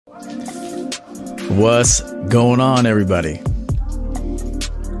What's going on, everybody?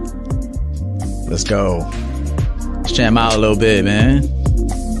 Let's go. Let's jam out a little bit, man.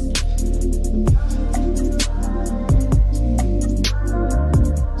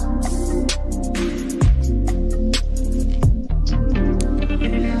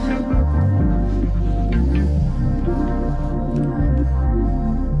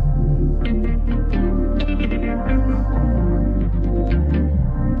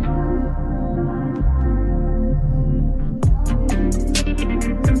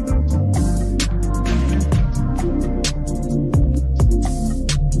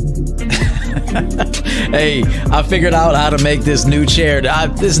 Hey, I figured out how to make this new chair.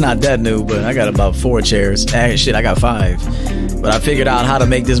 This is not that new, but I got about 4 chairs. Shit, I got 5. But I figured out how to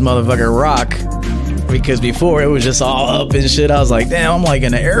make this motherfucker rock. Because before it was just all up and shit. I was like, damn, I'm like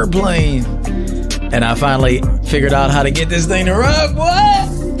in an airplane. And I finally figured out how to get this thing to rock. What?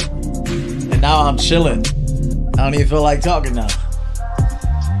 And now I'm chilling. I don't even feel like talking now.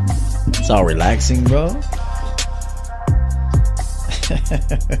 It's all relaxing, bro.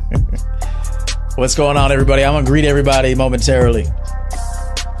 What's going on, everybody? I'm gonna greet everybody momentarily.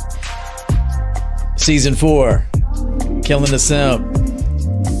 Season 4, Killing the Simp.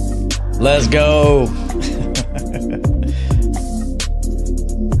 Let's go.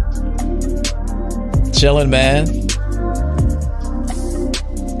 Chilling, man.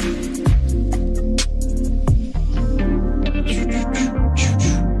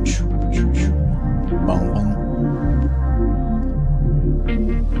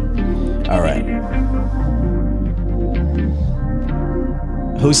 All right.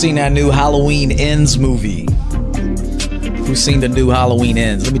 Who's seen that new Halloween Ends movie? Who's seen the new Halloween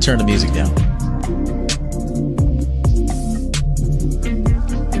Ends? Let me turn the music down.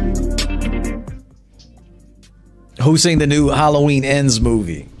 Who's seen the new Halloween Ends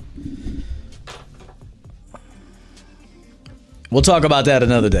movie? We'll talk about that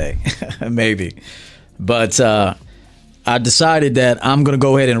another day, maybe. But I decided that I'm going to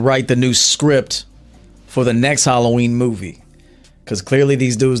go ahead and write the new script for the next Halloween movie. Because clearly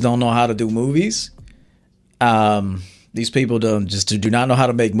these dudes don't know how to do movies. These people do not know how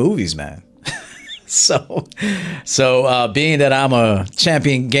to make movies, man. So being that I'm a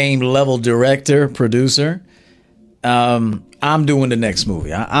champion game level director, producer, I'm doing the next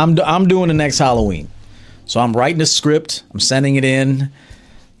movie. I'm doing the next Halloween. So I'm writing the script. I'm sending it in.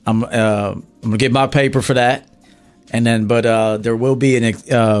 I'm gonna get my paper for that. And then, but there will be I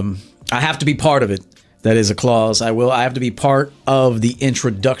have to be part of it. That is a clause. I have to be part of the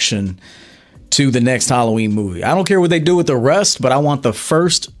introduction to the next Halloween movie. I don't care what they do with the rest, but I want the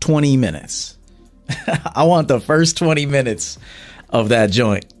first 20 minutes. I want the first 20 minutes of that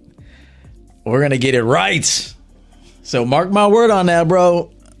joint. We're going to get it right. So mark my word on that,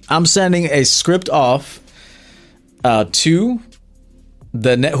 bro. I'm sending a script off to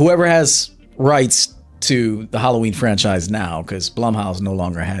whoever has rights to the Halloween franchise now, because Blumhouse no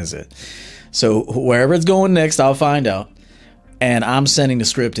longer has it. So wherever it's going next, I'll find out. And I'm sending the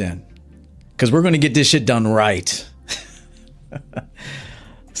script in. Because we're going to get this shit done right.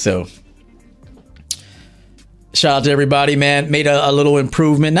 So, shout out to everybody, man. Made a little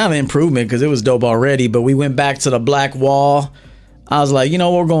improvement. Not an improvement, because it was dope already. But we went back to the black wall. I was like, you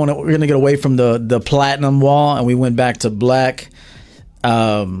know, we're going to get away from the platinum wall. And we went back to black.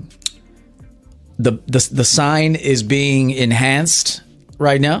 The sign is being enhanced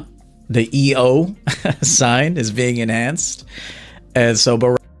right now. The EO sign is being enhanced. And so,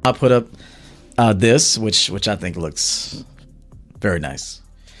 but I put up this, which I think looks very nice.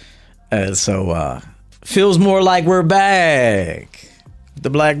 And so, feels more like we're back. The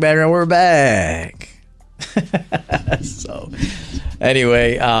black background, we're back. So,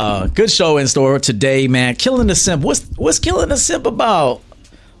 anyway, good show in store today, man. Killing the Simp. What's Killing the Simp about?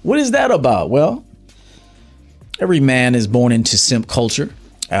 What is that about? Well, every man is born into simp culture.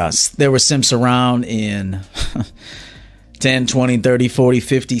 There were simps around in 10, 20, 30, 40,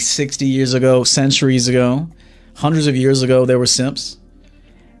 50, 60 years ago, centuries ago, hundreds of years ago, there were simps.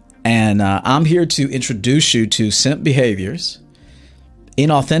 And I'm here to introduce you to simp behaviors,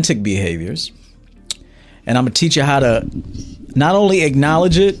 inauthentic behaviors. And I'm going to teach you how to not only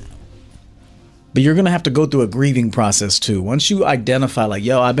acknowledge it, but you're going to have to go through a grieving process too. Once you identify like,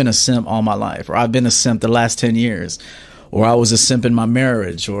 yo, I've been a simp all my life, or I've been a simp the last 10 years, or I was a simp in my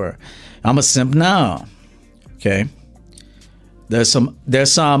marriage, or I'm a simp now. Okay. There's some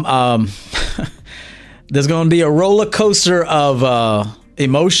there's going to be a roller coaster of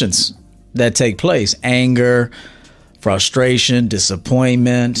emotions that take place. Anger, frustration,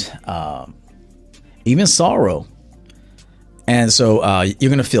 disappointment, even sorrow. And so you're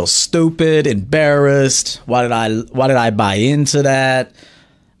going to feel stupid, embarrassed. Why did I buy into that?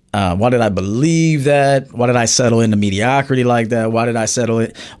 Why did I believe that? Why did I settle into mediocrity like that? Why did I settle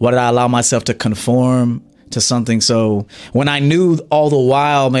it? Why did I allow myself to conform to something? So when I knew all the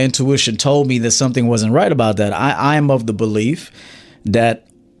while my intuition told me that something wasn't right about that, I am of the belief that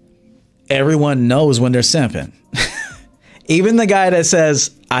everyone knows when they're simping. Even the guy that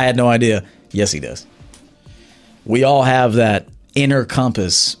says, I had no idea. Yes, he does. We all have that inner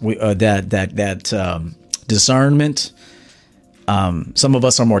compass, that discernment. Some of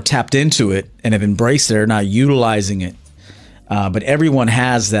us are more tapped into it and have embraced it or not utilizing it. But everyone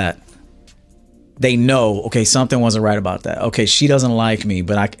has that. They know, okay, something wasn't right about that. Okay, she doesn't like me,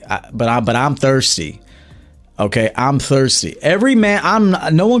 but I'm thirsty. Okay, I'm thirsty. Every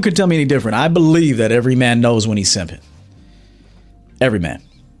man, no one could tell me any different. I believe that every man knows when he's simping. Every man.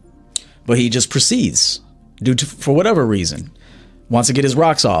 But he just proceeds for whatever reason. Wants to get his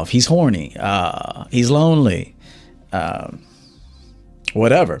rocks off. He's horny. He's lonely.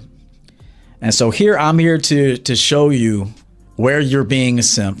 Whatever. And so I'm here to show you where you're being a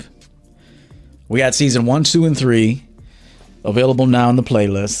simp. We got season 1, 2, and 3 available now in the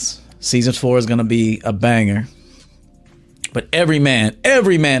playlists. Season 4 is going to be a banger. But every man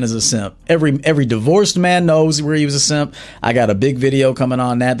is a simp. Every divorced man knows where he was a simp. I got a big video coming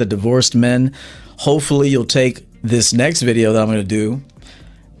on that, the divorced men. Hopefully you'll take this next video that I'm going to do,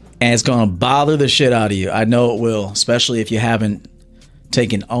 and it's going to bother the shit out of you. I know it will, especially if you haven't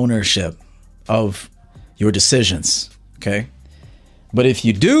taken ownership of your decisions. Okay. But if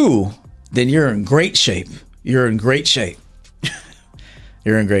you do, then you're in great shape. You're in great shape.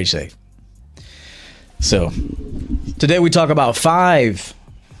 You're in great shape. So today we talk about five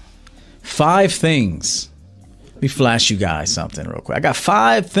things. Let me flash you guys something real quick. I got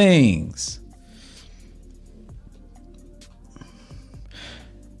 5 things.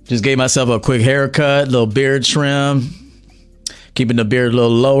 Just gave myself a quick haircut, little beard trim, keeping the beard a little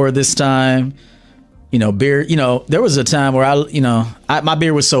lower this time. Beard, there was a time where my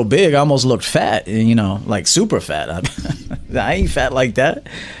beard was so big, I almost looked fat, and, like super fat. I ain't fat like that.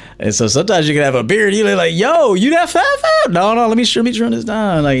 And so sometimes you can have a beard, you're like, yo, you that fat? No, let me trim this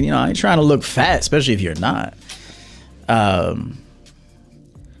down. Like, I ain't trying to look fat, especially if you're not.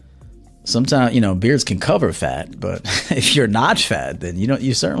 Sometimes, beards can cover fat, but if you're not fat, then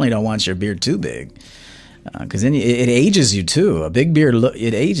you certainly don't want your beard too big. Because then it ages you too. A big beard,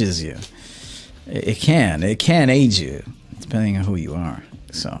 it ages you. It can age you, depending on who you are.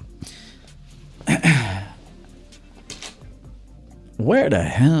 So, where the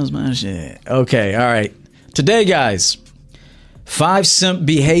hell's my shit? Okay, all right. Today, guys, 5 simp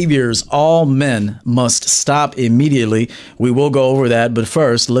behaviors all men must stop immediately. We will go over that, but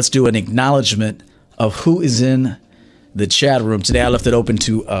first, let's do an acknowledgement of who is in the chat room. Today, I left it open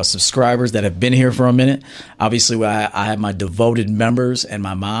to subscribers that have been here for a minute. Obviously, I have my devoted members and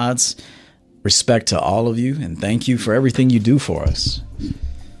my mods. Respect to all of you, and thank you for everything you do for us.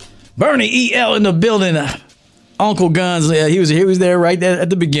 Bernie EL in the building. Uncle Guns, he was there right there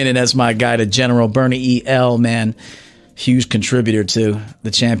at the beginning. That's my guy, the General Bernie EL, man. Huge contributor to the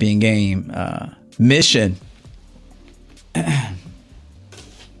champion game mission.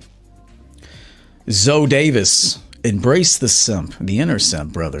 Zoe Davis, embrace the simp, the inner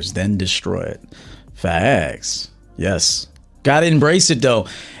simp, brothers, then destroy it. Facts. Yes. Gotta embrace it though.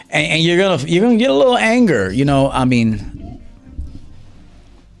 And you're gonna get a little anger,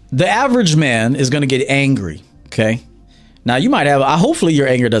 the average man is gonna get angry. Okay. Now you might have, hopefully your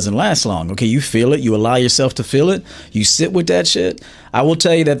anger doesn't last long. Okay. You feel it. You allow yourself to feel it. You sit with that shit. I will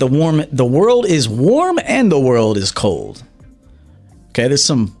tell you that the world is warm and the world is cold. Okay. There's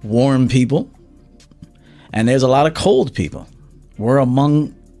some warm people and there's a lot of cold people. We're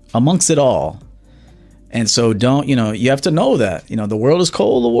amongst it all. And so you have to know that, the world is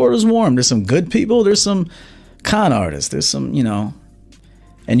cold, the world is warm. There's some good people. There's some con artists. There's some,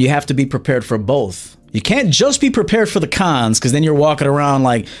 and you have to be prepared for both. You can't just be prepared for the cons, because then you're walking around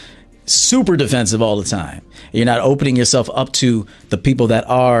like super defensive all the time. You're not opening yourself up to the people that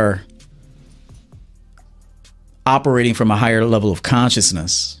are operating from a higher level of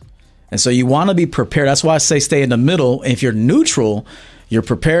consciousness. And so you want to be prepared. That's why I say stay in the middle. If you're neutral, you're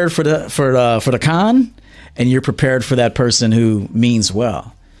prepared for the con, and you're prepared for that person who means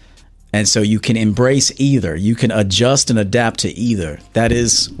well. And so you can embrace either. You can adjust and adapt to either. That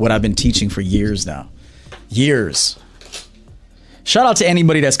is what I've been teaching for years now. Years. Shout out to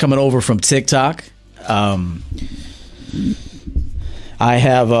anybody that's coming over from TikTok. I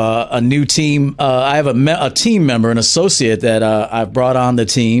have a new team. I have a team member, an associate that I've brought on the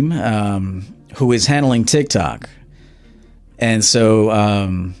team who is handling TikTok. And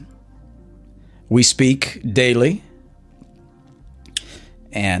so we speak daily.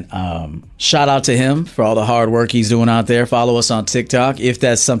 And shout out to him for all the hard work he's doing out there. Follow us on TikTok if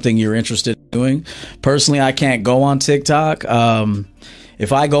that's something you're interested in doing. Personally, I can't go on TikTok.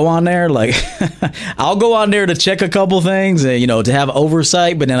 If I go on there, like I'll go on there to check a couple things and, to have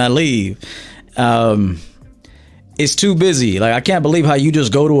oversight, but then I leave. It's too busy. Like, I can't believe how you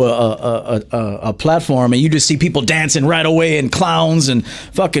just go to a platform and you just see people dancing right away and clowns and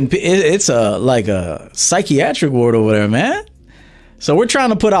fucking. It's like a psychiatric ward over there, man. So we're trying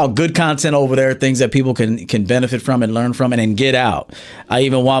to put out good content over there, things that people can benefit from and learn from and then get out. I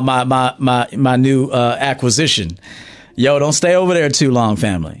even want my new acquisition. Yo, don't stay over there too long,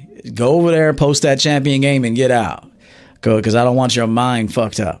 family. Go over there, post that champion game and get out. Because I don't want your mind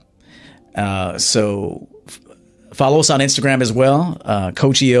fucked up. So follow us on Instagram as well.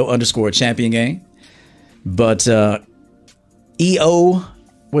 Coach EO_champion game. But EO...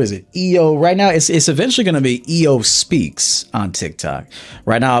 What is it? EO. Right now, it's eventually going to be EO Speaks on TikTok.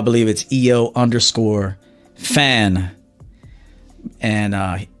 Right now, I believe it's EO_fan. And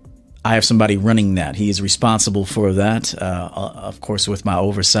I have somebody running that. He is responsible for that, of course, with my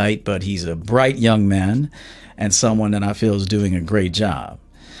oversight. But he's a bright young man and someone that I feel is doing a great job.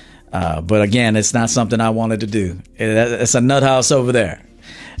 But again, it's not something I wanted to do. It's a nut house over there.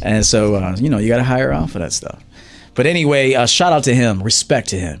 And so, you got to hire out for that stuff. But anyway, shout out to him. Respect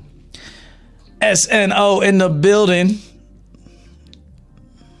to him. SNO in the building.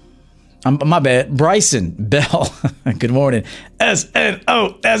 My bad. Bryson Bell. Good morning.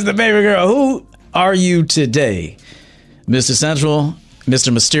 SNO. That's the baby girl. Who are you today? Mr. Central,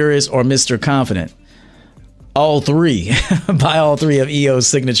 Mr. Mysterious, or Mr. Confident? All three. Buy all three of EO's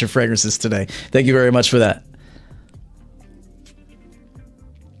signature fragrances today. Thank you very much for that.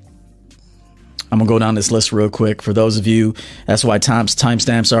 I'm going to go down this list real quick. For those of you, that's why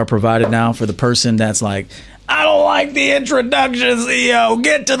timestamps are provided now. For the person that's like, I don't like the introductions, EO.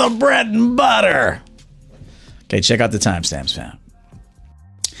 Get to the bread and butter. Okay, check out the timestamps, fam.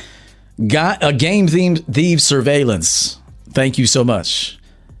 Got a game themed Thieves Surveillance. Thank you so much.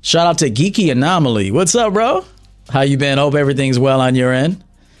 Shout out to Geeky Anomaly. What's up, bro? How you been? Hope everything's well on your end.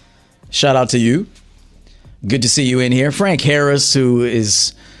 Shout out to you. Good to see you in here. Frank Harris, who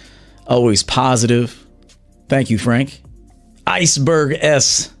is always positive. Thank you, Frank. Iceberg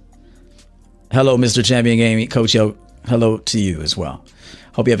S. Hello, Mr. Champion Game. Coach Yo, hello to you as well.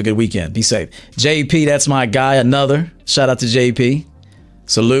 Hope you have a good weekend. Be safe. JP, that's my guy. Another. Shout out to JP.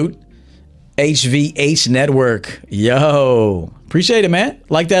 Salute. HVH Network. Yo. Appreciate it, man.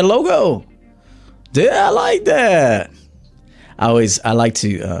 Like that logo. Yeah, I like that. I like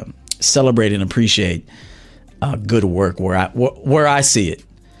to celebrate and appreciate good work where I see it.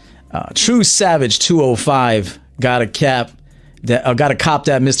 True Savage 205 got a cop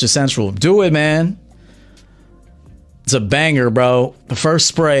that Mr. Central. Do it, man. It's a banger, bro. The first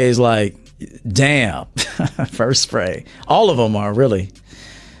spray is like, damn. First spray. All of them are really.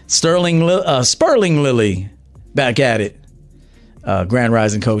 Spurling Lily back at it. Grand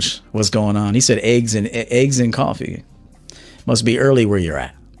Rising Coach, what's going on? He said eggs and coffee. Must be early where you're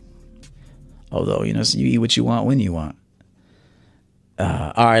at. Although, you eat what you want when you want.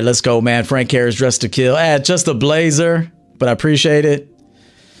 All right, let's go, man. Frank Harris dressed to kill. Just a blazer, but I appreciate it.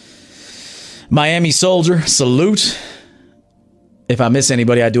 Miami Soldier, salute. If I miss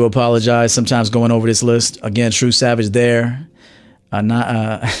anybody, I do apologize. Sometimes going over this list. Again, True Savage there. Not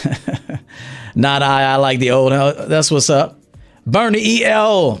I like the old. That's what's up. Bernie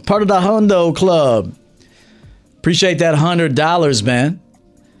EL, part of the Hundo Club. Appreciate that $100, man.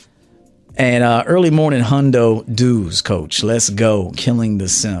 And early morning hundo dues, Coach. Let's go. Killing the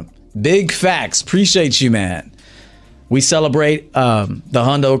simp. Big facts. Appreciate you, man. We celebrate the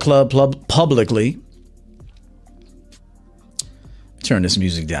Hundo Club publicly. Turn this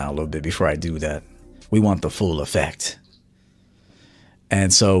music down a little bit before I do that. We want the full effect.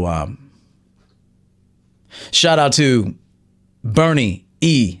 And so shout out to Bernie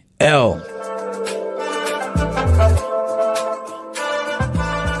E.L.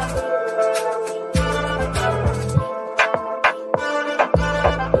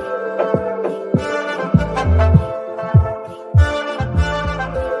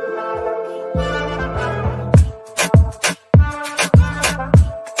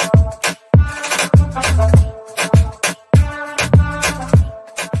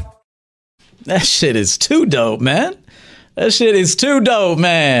 That shit is too dope, man. That shit is too dope,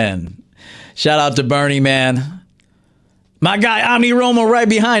 man. Shout out to Bernie, man. My guy, Omni Roma, right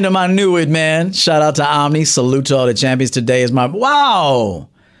behind him. I knew it, man. Shout out to Omni. Salute to all the champions. Today is my... Wow.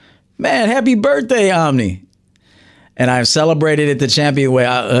 Man, happy birthday, Omni. and I've celebrated it the champion way.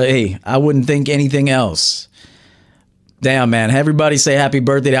 Hey, I wouldn't think anything else. Damn, man. Everybody say happy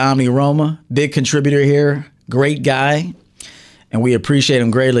birthday to Omni Roma. Big contributor here. Great guy. And we appreciate him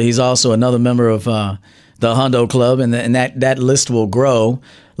greatly. He's also another member of the Hundo Club, and that list will grow.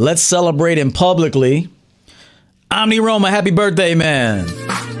 Let's celebrate him publicly. Omni Roma, happy birthday, man.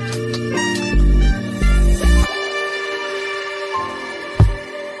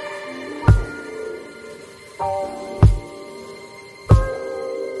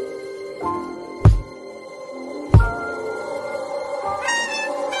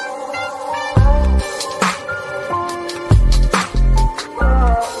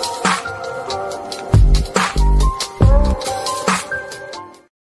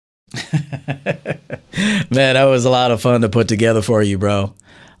 Man, that was a lot of fun to put together for you, bro.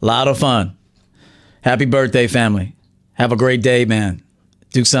 A lot of fun. Happy birthday, family. Have a great day, man.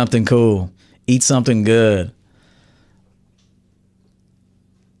 Do something cool. Eat something good.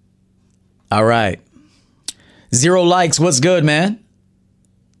 All right. 0 likes. What's good, man?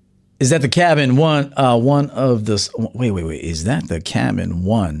 Is that the cabin one of the... Wait. Is that the cabin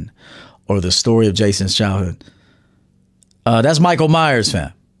one or the story of Jason's childhood? That's Michael Myers,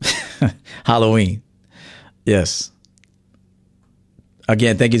 fam. Halloween. Yes.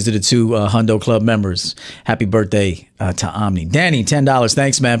 Again, thank you to the 2 Hundo Club members. Happy birthday to Omni. Danny, $10.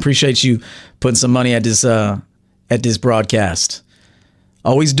 Thanks, man. Appreciate you putting some money at this broadcast.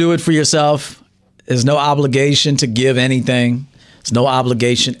 Always do it for yourself. There's no obligation to give anything. There's no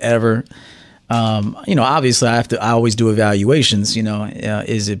obligation ever. Obviously I always do evaluations,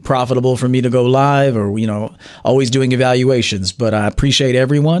 is it profitable for me to go live, or, always doing evaluations. But I appreciate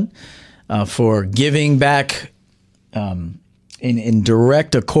everyone for giving back in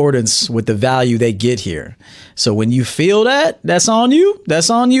direct accordance with the value they get here. So when you feel that's on you. That's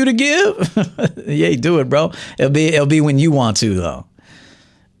on you to give. Yeah, do it, bro. It'll be when you want to, though.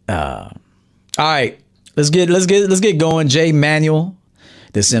 All right, let's get going. Jay Manuel.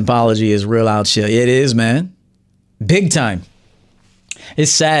 The Simpology is real out here. It is, man. Big time.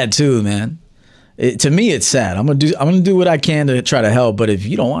 It's sad too, man. To me, it's sad. I'm gonna do what I can to try to help. But if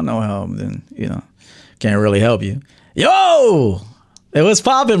you don't want no help, then can't really help you. Yo, it was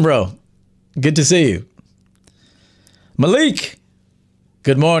popping, bro. Good to see you, Malik.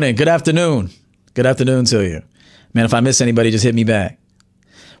 Good morning. Good afternoon. Good afternoon to you, man. If I miss anybody, just hit me back.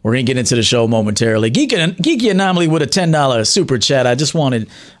 We're going to get into the show momentarily. Geeky Anomaly with a $10 super chat. I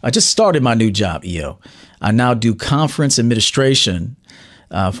just started my new job, EO. I now do conference administration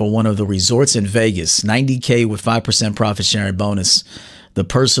for one of the resorts in Vegas. $90K with 5% profit sharing bonus. The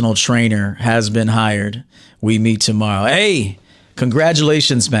personal trainer has been hired. We meet tomorrow. Hey,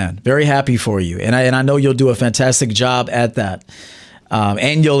 congratulations, man. Very happy for you. And I know you'll do a fantastic job at that.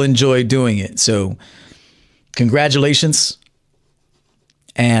 And you'll enjoy doing it. So congratulations.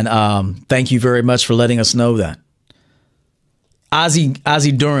 And thank you very much for letting us know that.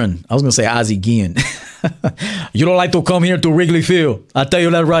 Ozzy Duran. I was going to say Ozzy Guillen. You don't like to come here to Wrigley Field. I'll tell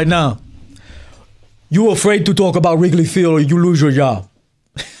you that right now. You afraid to talk about Wrigley Field or you lose your job.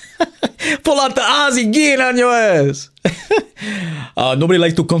 Pull out the Ozzy Guillen on your ass. Nobody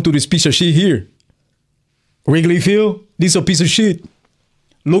likes to come to this piece of shit here. Wrigley Field? This is a piece of shit.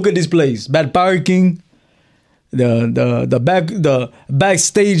 Look at this place. Bad parking. The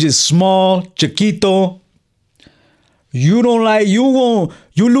backstage is small, chiquito. You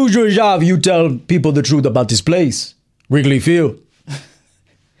lose your job. You tell people the truth about this place, Wrigley Field.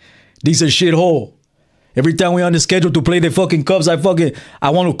 This is a shithole. Every time we're on the schedule to play the fucking Cubs, I want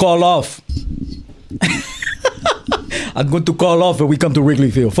to call off. I'm going to call off when we come to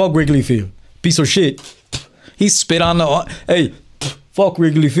Wrigley Field. Fuck Wrigley Field, piece of shit. He spit on the. Hey, fuck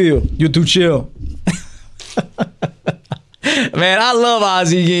Wrigley Field. You too chill. Man, I love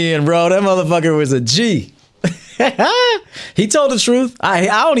Ozzy Guillen, bro. That motherfucker was a G. He told the truth.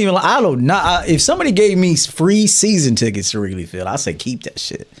 If somebody gave me free season tickets to Wrigley Field, I say keep that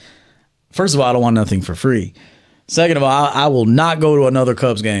shit. First of all, I don't want nothing for free. Second of all, I will not go to another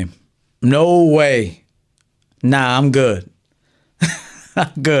Cubs game. No way. Nah, I'm good.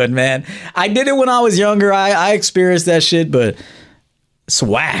 I'm good, man. I did it when I was younger. I experienced that shit, but it's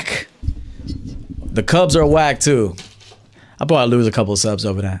whack. The Cubs are whack too. I'll probably lose a couple of subs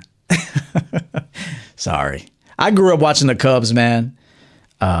over that. Sorry. I grew up watching the Cubs, man.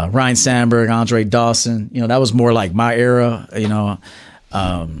 Ryan Sandberg, Andre Dawson. That was more like my era,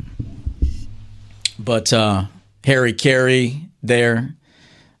 But Harry Carey there.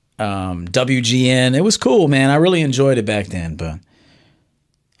 WGN. It was cool, man. I really enjoyed it back then, but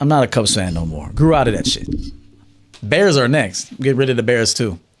I'm not a Cubs fan no more. Grew out of that shit. Bears are next. Get rid of the Bears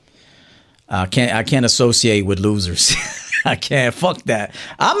too. I can't associate with losers. I can't. Fuck that.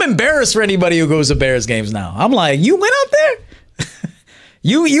 I'm embarrassed for anybody who goes to Bears games now. I'm like, you went out there?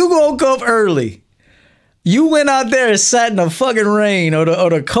 you woke up early. You went out there and sat in the fucking rain or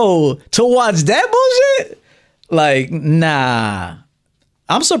the cold to watch that bullshit? Like, nah.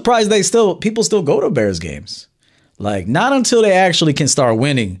 I'm surprised people still go to Bears games. Like, not until they actually can start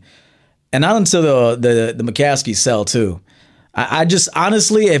winning. And not until the McCaskies sell too. I just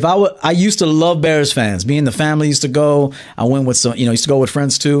honestly, I used to love Bears fans. Me and the family used to go. I went with some, used to go with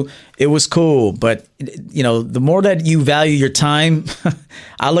friends too. It was cool. But, the more that you value your time,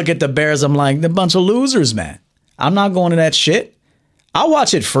 I look at the Bears, I'm like, they're a bunch of losers, man. I'm not going to that shit. I'll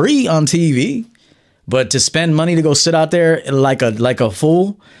watch it free on TV. But to spend money to go sit out there like a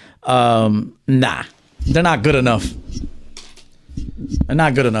fool, nah. They're not good enough. They're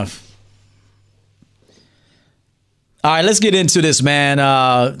not good enough. All right, let's get into this, man.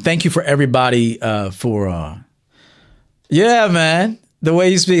 Thank you for everybody yeah, man. The way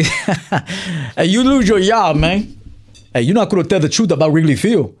you speak. Hey, you lose your job, man. Hey, you're not going to tell the truth about Wrigley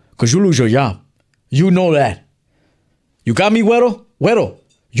Field because you lose your job. You know that. You got me, Güero? Güero,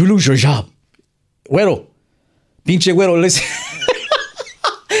 you lose your job. Güero. Pinche Güero, listen.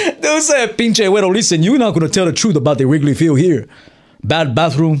 Dude said, pinche Güero, listen, you're not going to tell the truth about the Wrigley Field here. Bad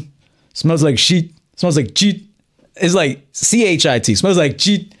bathroom. Smells like shit. Smells like cheat. It's like CHIT. Smells like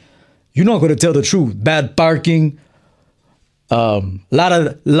cheat. You're not going to tell the truth. Bad parking. Lot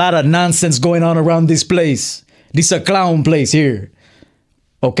of nonsense going on around this place. This is a clown place here.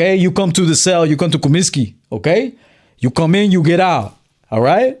 Okay? You come to the cell. You come to Comiskey. Okay? You come in, you get out. All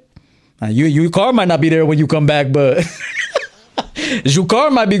right? And your car might not be there when you come back, but your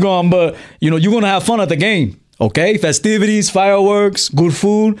car might be gone, but you're going to have fun at the game. Okay? Festivities, fireworks, good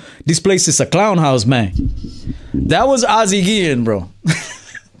food. This place is a clown house, man. That was Ozzie Guillen, bro.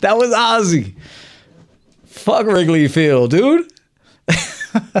 That was Ozzie. Fuck Wrigley Field, dude.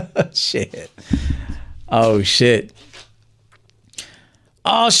 Shit. Oh, shit.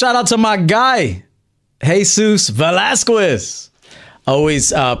 Oh, shout out to my guy, Jesus Velasquez.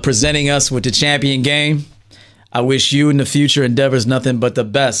 Always presenting us with the champion game. I wish you in the future endeavors nothing but the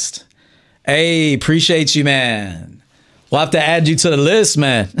best. Hey, appreciate you, man. We'll have to add you to the list,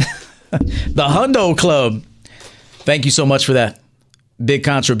 man. The Hundo Club. Thank you so much for that. Big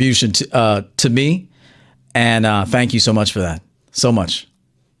contribution to me. And thank you so much for that. So much.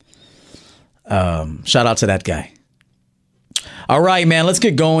 Shout out to that guy. All right, man. Let's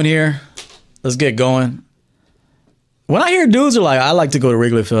get going here. Let's get going. When I hear dudes are like, I like to go to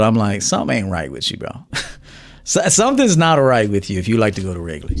Wrigley Field, I'm like, something ain't right with you, bro. Something's not right with you if you like to go to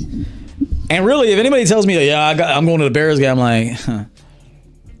Wrigley. And really, if anybody tells me, yeah, I'm going to the Bears game, I'm like, huh.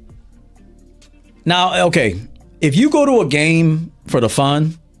 Now, okay, if you go to a game for the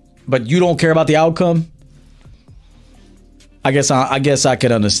fun, but you don't care about the outcome, I guess I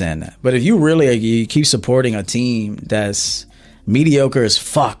could understand that. But if you keep supporting a team that's mediocre as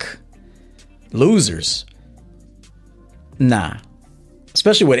fuck, losers, nah.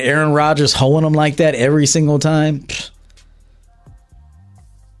 Especially with Aaron Rodgers hoeing them like that every single time.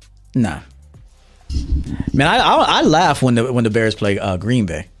 Nah. Man, I laugh when the Bears play Green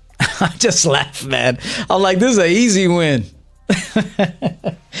Bay. I just laugh, man. I'm like, this is an easy win.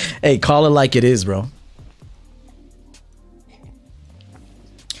 Hey, call it like it is, bro.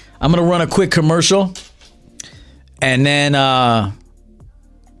 I'm going to run a quick commercial. And then,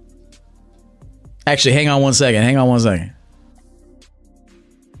 actually, hang on one second.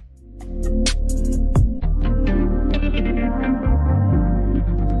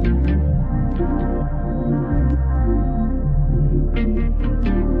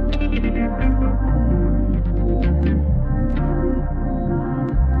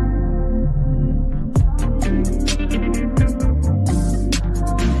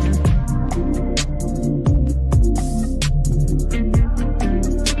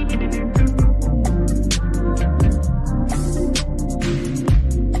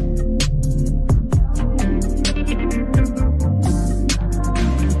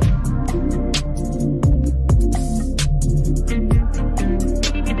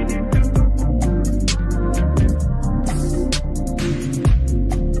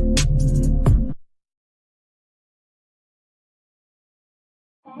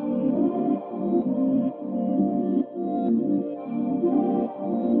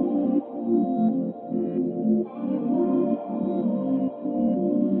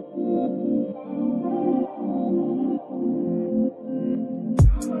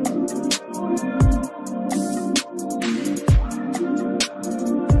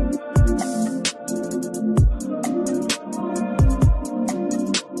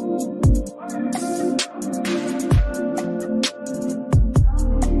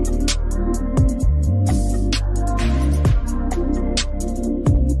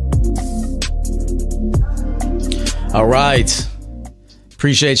 All right.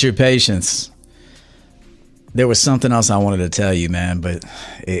 Appreciate your patience. There was something else I wanted to tell you, man, but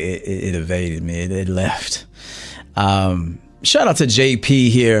it evaded me. It left. Shout out to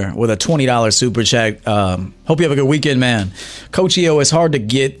JP here with a $20 super chat. Hope you have a good weekend, man. Coach EO, it's hard to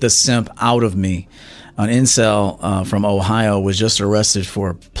get the simp out of me. An incel from Ohio was just arrested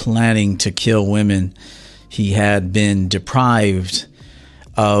for planning to kill women he had been deprived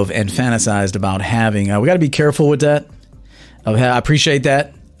of and fantasized about having. We got to be careful with that. I appreciate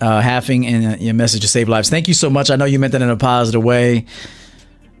that. Having in your message to save lives. Thank you so much. I know you meant that in a positive way.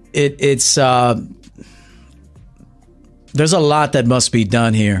 It's there's a lot that must be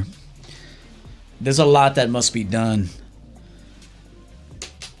done here. There's a lot that must be done.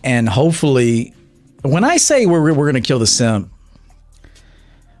 And hopefully, when I say we're going to kill the simp,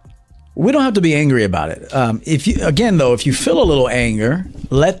 we don't have to be angry about it. If you feel a little anger,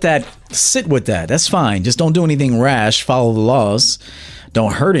 let that sit with that. That's fine. Just don't do anything rash. Follow the laws.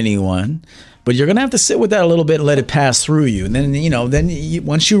 Don't hurt anyone. But you're going to have to sit with that a little bit and let it pass through you. And then,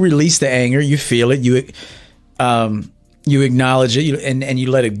 once you release the anger, you feel it, you acknowledge it, and you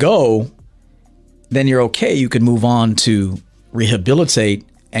let it go, then you're okay. You can move on to rehabilitate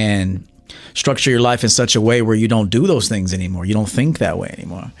and structure your life in such a way where you don't do those things anymore. You don't think that way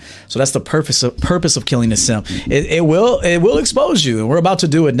anymore. So that's the purpose of killing the simp. It will expose you, and we're about to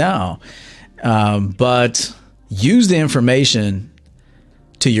do it now. But use the information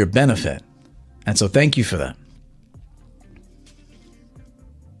to your benefit. And so thank you for that.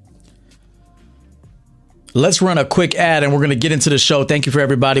 Let's run a quick ad and we're going to get into the show. Thank you for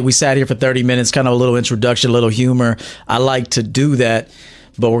everybody. We sat here for 30 minutes, kind of a little introduction, a little humor. I like to do that,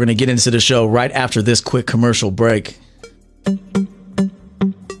 but we're going to get into the show right after this quick commercial break.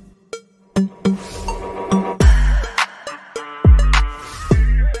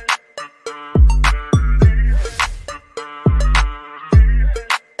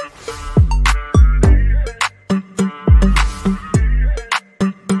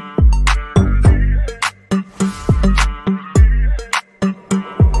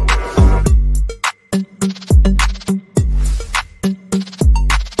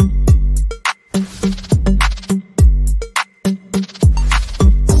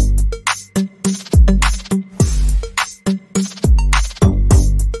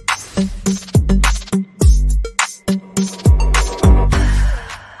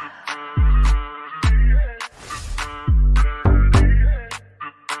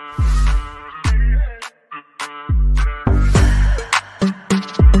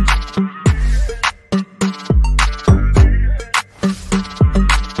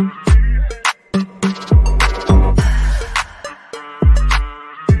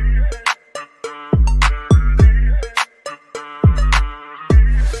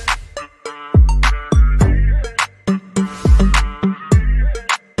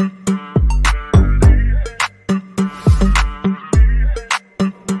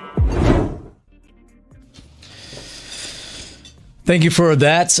 Thank you for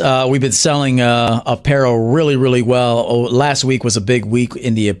that. We've been selling apparel really, really well. Last week was a big week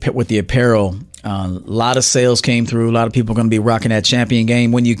with the apparel. A lot of sales came through. A lot of people are going to be rocking that champion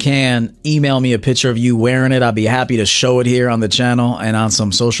game. When you can, email me a picture of you wearing it. I'll be happy to show it here on the channel and on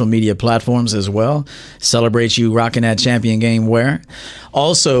some social media platforms as well. Celebrate you rocking that champion game wear.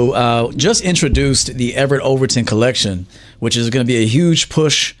 Also, just introduced the Everett Overton collection, which is going to be a huge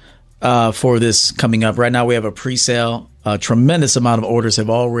push for this coming up. Right now, we have a pre-sale. A tremendous amount of orders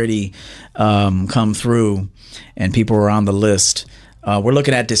have already come through, and people are on the list. We're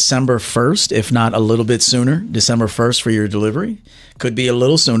looking at December 1st, if not a little bit sooner. December 1st for your delivery. Could be a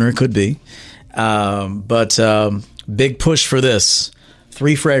little sooner. Could be. But big push for this.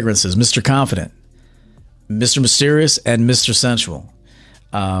 3 fragrances: Mr. Confident, Mr. Mysterious, and Mr. Sensual.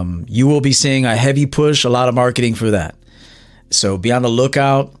 You will be seeing a heavy push, a lot of marketing for that. So be on the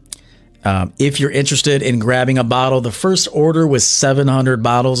lookout. If you're interested in grabbing a bottle, the first order was 700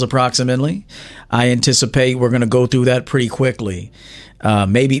 bottles approximately. I anticipate we're going to go through that pretty quickly.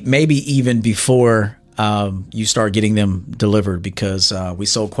 Maybe even before you start getting them delivered, because we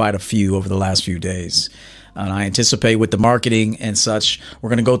sold quite a few over the last few days. And I anticipate with the marketing and such, we're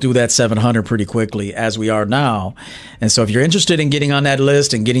going to go through that 700 pretty quickly as we are now. And so if you're interested in getting on that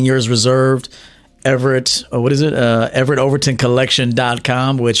list and getting yours reserved,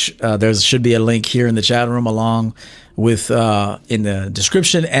 EverettOvertonCollection.com, which there should be a link here in the chat room along with in the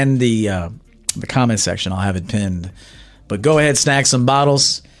description and the comment section. I'll have it pinned. But go ahead, snag some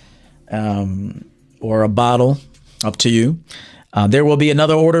bottles or a bottle, up to you. There will be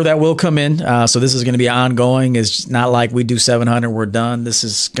another order that will come in. So this is going to be ongoing. It's not like we do 700, we're done. This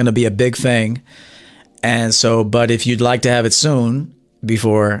is going to be a big thing. And so, but if you'd like to have it soon,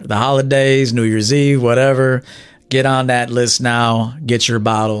 before the holidays, New Year's Eve, whatever, get on that list now. Get your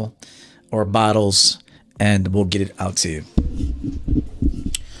bottle or bottles, and we'll get it out to you.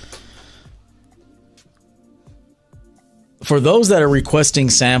 For those that are requesting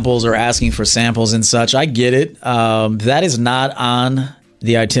samples or asking for samples and such, I get it. That is not on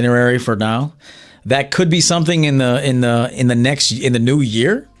the itinerary for now. That could be something in the new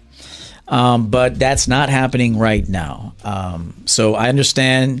year, but that's not happening right now. So I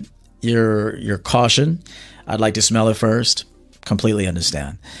understand your caution. I'd like to smell it first. Completely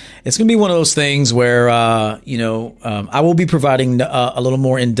understand. It's going to be one of those things where I will be providing a little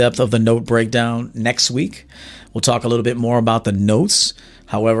more in depth of the note breakdown next week. We'll talk a little bit more about the notes.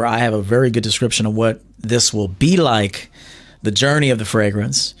 However, I have a very good description of what this will be like, the journey of the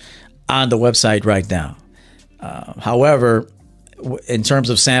fragrance, on the website right now. However, in terms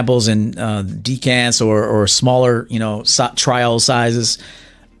of samples and decants or smaller, trial sizes,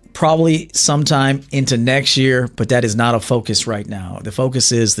 probably sometime into next year, but that is not a focus right now. The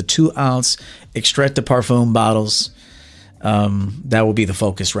focus is the 2-ounce Extrait de Parfum bottles. That will be the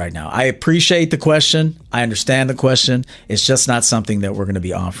focus right now. I appreciate the question. I understand the question. It's just not something that we're going to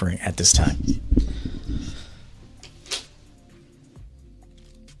be offering at this time.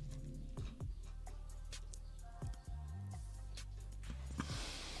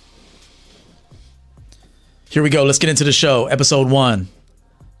 Here we go. Let's get into the show. Episode 1,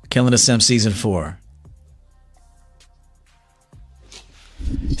 Killing the Simp Season 4.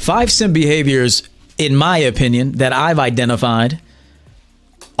 5 simp behaviors, in my opinion, that I've identified,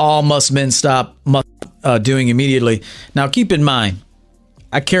 all men stop doing immediately. Now, keep in mind,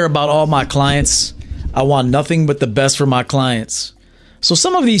 I care about all my clients. I want nothing but the best for my clients. So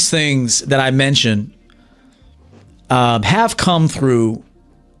some of these things that I mentioned have come through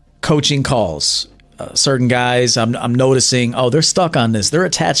coaching calls. Certain guys, I'm noticing, they're stuck on this. They're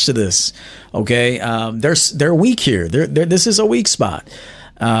attached to this. Okay, they're weak here. This is a weak spot.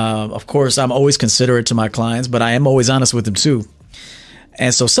 Of course, I'm always considerate to my clients, but I am always honest with them too.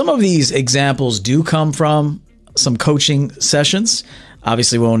 And so some of these examples do come from some coaching sessions.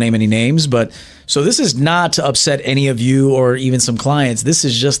 Obviously, we won't name any names, but so this is not to upset any of you or even some clients. This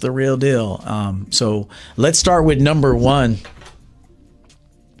is just the real deal. So let's start with number 1.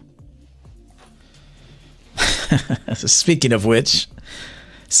 Speaking of which,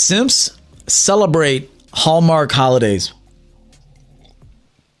 simps celebrate Hallmark holidays.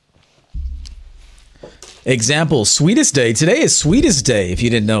 Example, Sweetest Day. Today is Sweetest Day, if you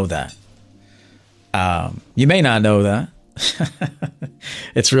didn't know that. You may not know that.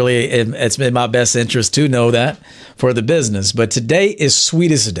 It's in my best interest to know that for the business. But today is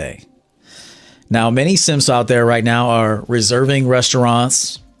Sweetest Day. Now, many simps out there right now are reserving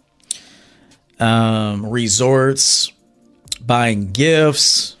restaurants, resorts, buying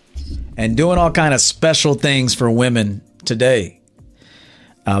gifts, and doing all kind of special things for women today.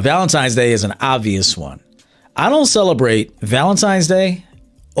 Valentine's Day is an obvious one. I don't celebrate Valentine's Day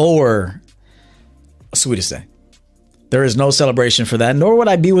or Sweetest Day. There is no celebration for that, nor would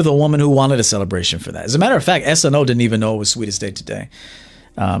I be with a woman who wanted a celebration for that. As a matter of fact, SNO didn't even know it was Sweetest Day today.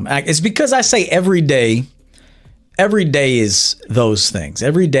 It's because I say every day is those things.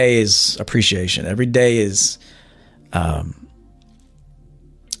 Every day is appreciation. Every day is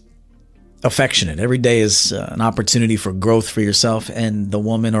affectionate. Every day is an opportunity for growth for yourself and the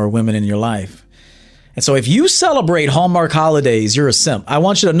woman or women in your life. And so if you celebrate Hallmark holidays, you're a simp. I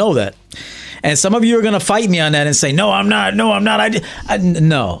want you to know that. And some of you are going to fight me on that and say, no, I'm not. No, I'm not.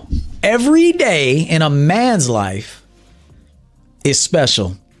 No. Every day in a man's life is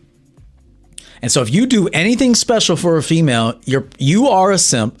special. And so if you do anything special for a female, you are a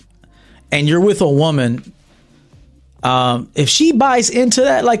simp, and you're with a woman. If she buys into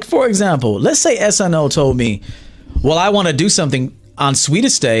that, like, for example, let's say SNO told me, well, I want to do something on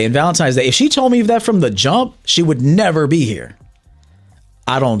Sweetest Day and Valentine's Day. If she told me that from the jump, she would never be here.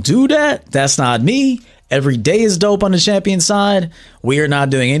 I don't do that. That's not me. Every day is dope on the champion side. We are not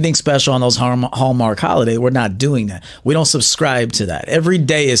doing anything special on those Hallmark holidays. We're not doing that. We don't subscribe to that. Every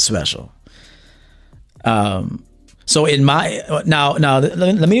day is special. So in my now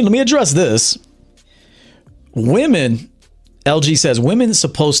let me address this. Women, LG says, women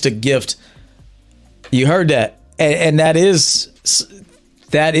supposed to gift. You heard that, and that is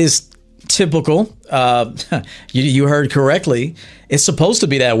typical. You heard correctly. It's supposed to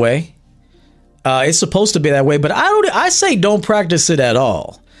be that way. But I say don't practice it at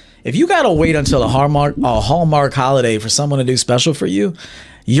all. If you gotta wait until a Hallmark holiday for someone to do special for you,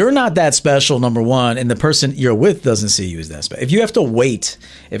 you're not that special, number one, and the person you're with doesn't see you as that special. If you have to wait,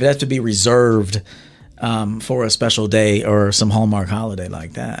 if it has to be reserved, for a special day or some Hallmark holiday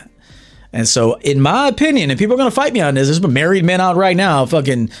like that. And so, in my opinion, and people are going to fight me on this, there's married men out right now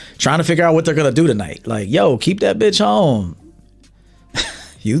fucking trying to figure out what they're going to do tonight. Like, yo, keep that bitch home.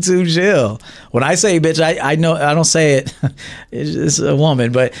 You too, chill. When I say bitch, I know I don't say it. It's a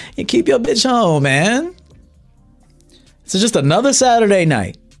woman, but you keep your bitch home, man. It's just another Saturday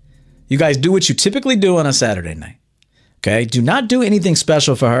night. You guys do what you typically do on a Saturday night. Okay, do not do anything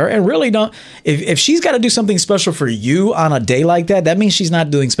special for her, and really don't. If she's got to do something special for you on a day like that, that means she's not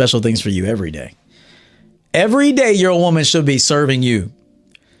doing special things for you every day. Every day, your woman should be serving you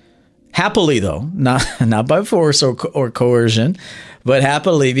happily, though, not by force or coercion, but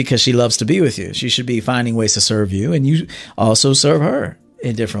happily because she loves to be with you. She should be finding ways to serve you, and you also serve her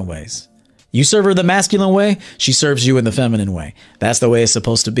in different ways. You serve her the masculine way, she serves you in the feminine way. That's the way it's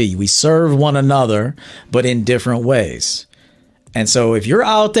supposed to be. We serve one another, but in different ways. And so if you're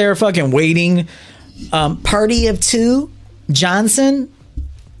out there fucking waiting, party of two, Johnson,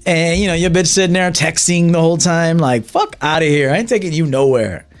 and you know, your bitch sitting there texting the whole time, like, fuck out of here. I ain't taking you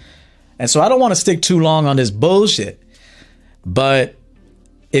nowhere. And so I don't want to stick too long on this bullshit. But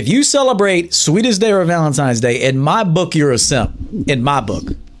if you celebrate Sweetest Day or Valentine's Day, in my book, you're a simp. In my book.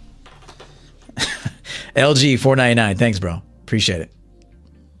 LG 499. Thanks, bro. Appreciate it.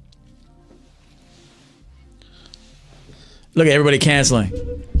 Look at everybody canceling.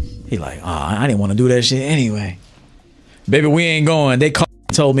 He like, oh, I didn't want to do that shit anyway. Baby, we ain't going. They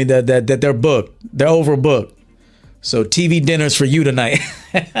told me that they're booked. They're overbooked. So TV dinners for you tonight.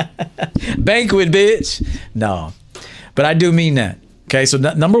 Banquet, bitch. No. But I do mean that. Okay, so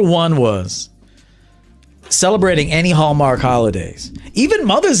number one was celebrating any Hallmark holidays. Even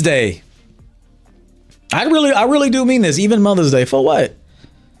Mother's Day. I really do mean this. Even Mother's Day. For what?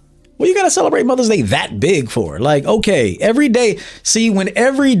 What you got to celebrate Mother's Day that big for? Like, okay, every day. See, when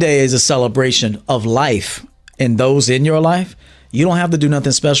every day is a celebration of life and those in your life, you don't have to do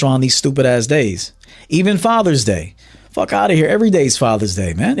nothing special on these stupid ass days. Even Father's Day. Fuck out of here. Every day is Father's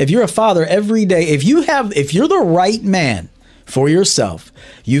Day, man. If you're a father every day, if you're the right man for yourself,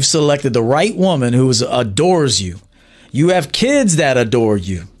 you've selected the right woman who adores you. You have kids that adore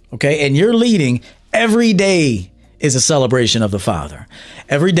you. Okay. And you're leading. Every day is a celebration of the father.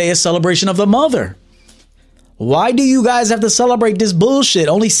 Every day is a celebration of the mother. Why do you guys have to celebrate this bullshit?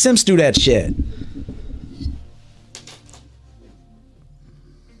 Only simps do that shit.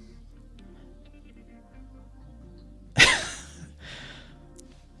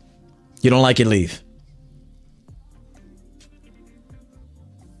 You don't like it, leave.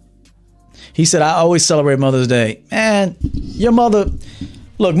 He said, I always celebrate Mother's Day. Man, your mother...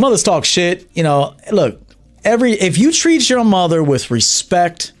 Look, mothers talk shit. You know, look, if you treat your mother with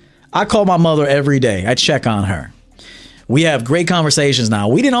respect, I call my mother every day. I check on her. We have great conversations now.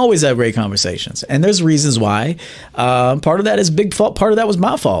 We didn't always have great conversations. And there's reasons why. Part of that is big fault. Part of that was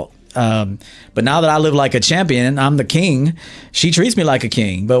my fault. But now that I live like a champion, I'm the king. She treats me like a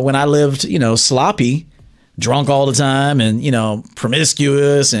king. But when I lived, sloppy, drunk all the time and,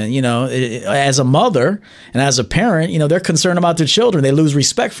 promiscuous and, as a mother and as a parent, they're concerned about their children. They lose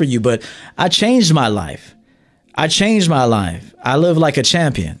respect for you. But I changed my life. I live like a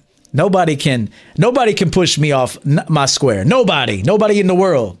champion. Nobody can push me off my square. Nobody in the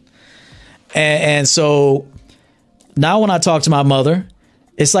world. And so now when I talk to my mother,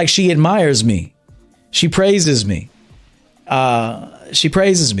 it's like she admires me. She praises me.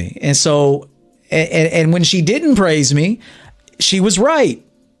 And so, and when she didn't praise me, she was right.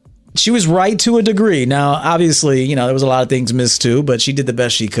 She was right to a degree. Now, obviously, there was a lot of things missed too, but she did the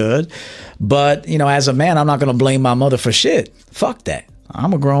best she could. But, as a man, I'm not going to blame my mother for shit. Fuck that.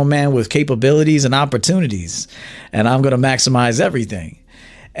 I'm a grown man with capabilities and opportunities, and I'm going to maximize everything.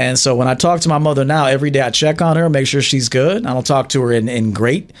 And so when I talk to my mother now, every day I check on her, make sure she's good. I don't talk to her in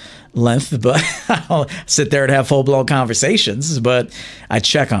great length, but I don't sit there and have full-blown conversations, but I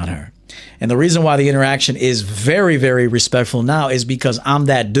check on her. And the reason why the interaction is very, very respectful now is because I'm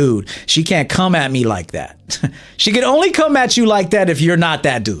that dude. She can't come at me like that. She can only come at you like that if you're not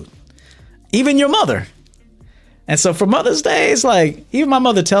that dude. Even your mother. And so for Mother's Day, it's like, even my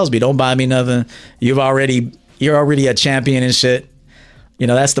mother tells me, don't buy me nothing. You're already a champion and shit.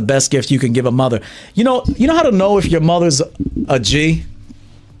 That's the best gift you can give a mother. You know how to know if your mother's a G?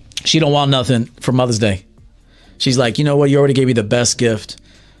 She don't want nothing for Mother's Day. She's like, you know what? You already gave me the best gift.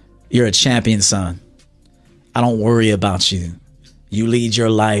 You're a champion, son. I don't worry about you. You lead your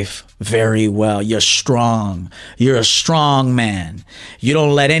life very well. You're strong. You're a strong man. You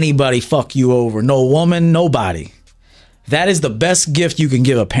don't let anybody fuck you over. No woman, nobody. That is the best gift you can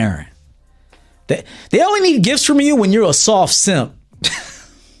give a parent. They only need gifts from you when you're a soft simp.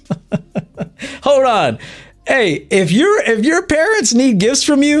 Hold on. Hey, if your parents need gifts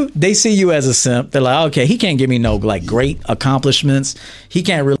from you, they see you as a simp. They're like, okay, he can't give me no like great accomplishments. He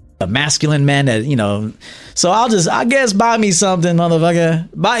can't really a masculine man that, you know. So I guess buy me something, motherfucker.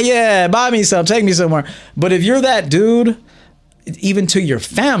 Buy me something. Take me somewhere. But if you're that dude, even to your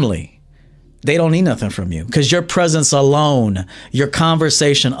family, they don't need nothing from you because your presence alone, your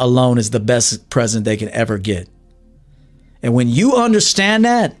conversation alone is the best present they can ever get. And when you understand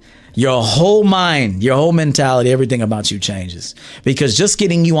that, your whole mind, your whole mentality, everything about you changes. Because just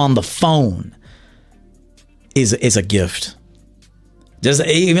getting you on the phone is a gift. Just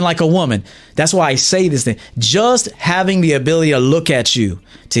even like a woman. That's why I say this thing. Just having the ability to look at you,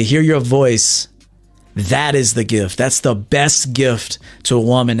 to hear your voice, that is the gift. That's the best gift to a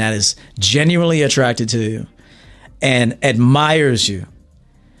woman that is genuinely attracted to you and admires you.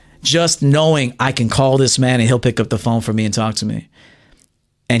 Just knowing I can call this man and he'll pick up the phone for me and talk to me.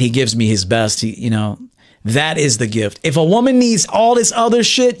 And he gives me his best, that is the gift. If a woman needs all this other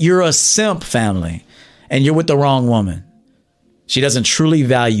shit, you're a simp, family, and you're with the wrong woman. She doesn't truly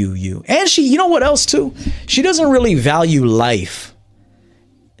value you. And she, you know what else too? She doesn't really value life.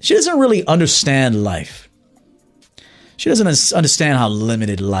 She doesn't really understand life. She doesn't understand how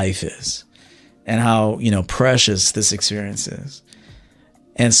limited life is and how, precious this experience is.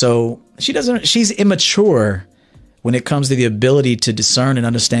 And so she's immature when it comes to the ability to discern and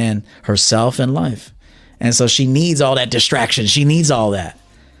understand herself and life. And so she needs all that distraction. She needs all that.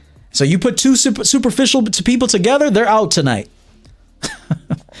 So you put two superficial people together, they're out tonight.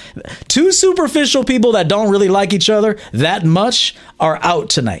 Two superficial people that don't really like each other that much are out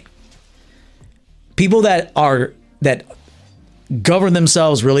tonight. People that govern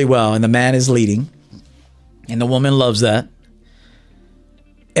themselves really well, and the man is leading, and the woman loves that.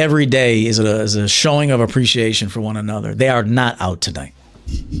 Every day is a showing of appreciation for one another. They are not out tonight.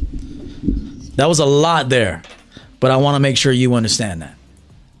 That was a lot there, but I want to make sure you understand that.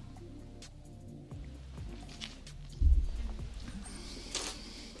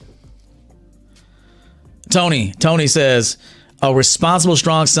 Tony says, a responsible,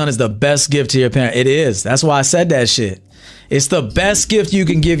 strong son is the best gift to your parent. It is. That's why I said that shit. It's the best gift you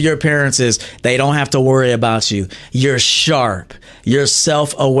can give your parents is they don't have to worry about you. You're sharp. You're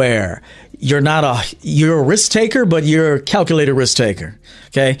self-aware. You're a risk taker, but you're a calculated risk taker.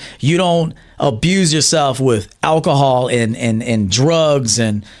 Okay. You don't abuse yourself with alcohol and drugs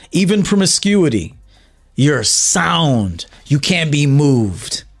and even promiscuity. You're sound. You can't be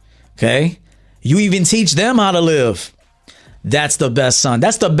moved. Okay. You even teach them how to live. That's the best son.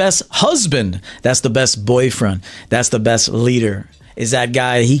 That's the best husband. That's the best boyfriend. That's the best leader. Is that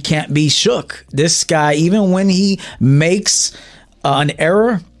guy, he can't be shook. This guy, even when he makes an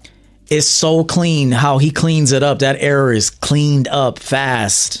error, is so clean how he cleans it up. That error is cleaned up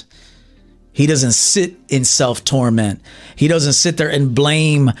fast. He doesn't sit in self-torment. He doesn't sit there and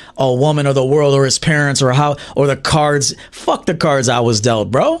blame a woman or the world or his parents or the cards. Fuck the cards I was dealt,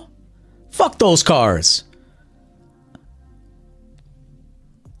 bro. Fuck those cards.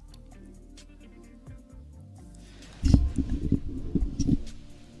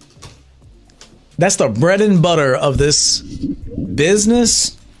 That's the bread and butter of this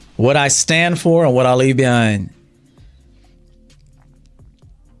business, what I stand for and what I leave behind.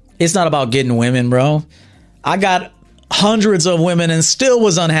 It's not about getting women, bro. I got hundreds of women and still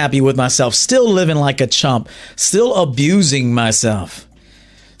was unhappy with myself, still living like a chump, still abusing myself.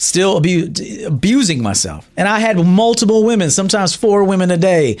 Still abusing myself. And I had multiple women, sometimes 4 women a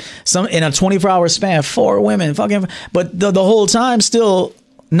day, some in a 24-hour span, 4 women, but the whole time still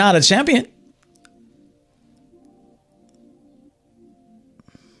not a champion.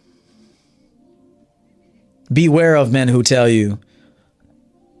 Beware of men who tell you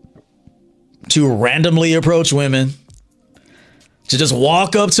to randomly approach women, to just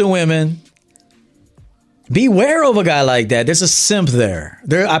walk up to women. Beware of a guy like that. There's a simp there.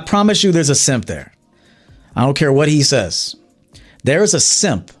 I promise you there's a simp there. I don't care what he says. There is a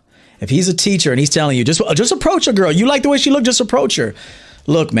simp. If he's a teacher and he's telling you, just approach a girl. You like the way she looked, just approach her.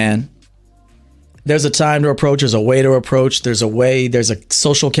 Look, man, there's a time to approach. There's a way to approach. There's a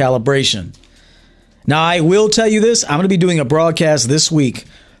social calibration. Now, I will tell you this. I'm going to be doing a broadcast this week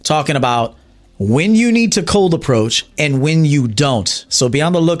talking about when you need to cold approach and when you don't. So be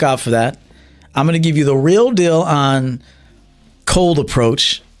on the lookout for that. I'm going to give you the real deal on cold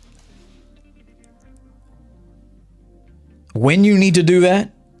approach. When you need to do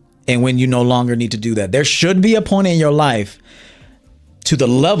that and when you no longer need to do that. There should be a point in your life to the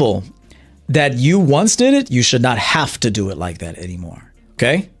level that you once did it. You should not have to do it like that anymore.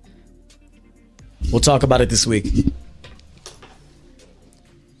 Okay? We'll talk about it this week.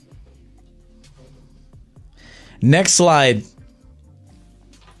 Next slide.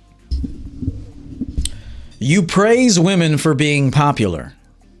 You praise women for being popular.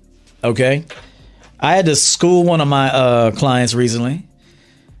 Okay. I had to school one of my clients recently.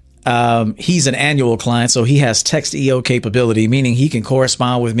 He's an annual client, so he has text EO capability, meaning he can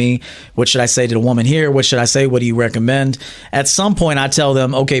correspond with me. What should I say to the woman here? What should I say? What do you recommend? At some point, I tell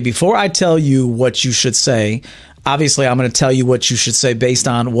them, okay, before I tell you what you should say, obviously, I'm going to tell you what you should say based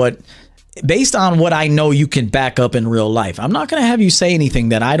on what I know you can back up in real life. I'm not going to have you say anything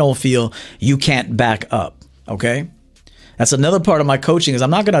that I don't feel you can't back up. Okay. That's another part of my coaching is I'm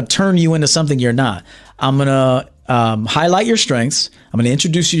not going to turn you into something you're not. I'm going to highlight your strengths. I'm going to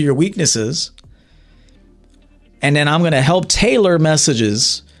introduce you to your weaknesses. And then I'm going to help tailor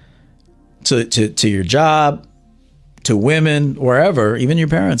messages to your job, to women, wherever, even your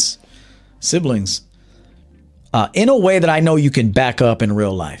parents, siblings, in a way that I know you can back up in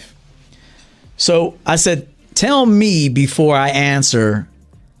real life. So I said, tell me before I answer,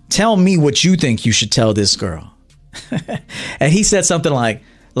 tell me what you think you should tell this girl. And he said something like,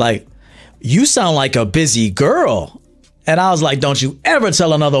 you sound like a busy girl. And I was like, don't you ever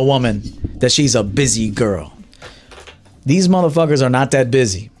tell another woman that she's a busy girl. These motherfuckers are not that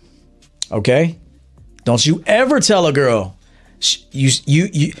busy. Okay? Don't you ever tell a girl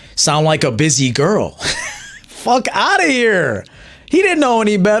you sound like a busy girl. Fuck out of here. He didn't know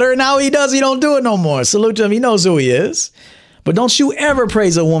any better. Now he does. He don't do it no more. Salute to him. He knows who he is. But don't you ever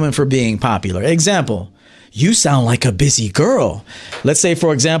praise a woman for being popular. Example. You sound like a busy girl. Let's say,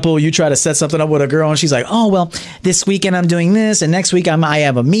 for example, you try to set something up with a girl and she's like, oh, well, this weekend I'm doing this. And next week I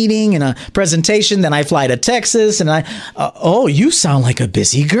have a meeting and a presentation. Then I fly to Texas and oh, you sound like a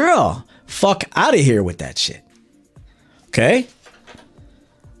busy girl. Fuck out of here with that shit. Okay.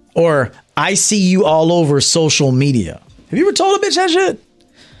 Or I see you all over social media. Have you ever told a bitch that shit?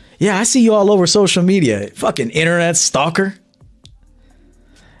 Yeah, I see you all over social media. Fucking internet stalker.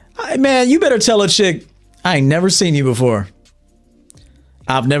 Man, you better tell a chick, I ain't never seen you before.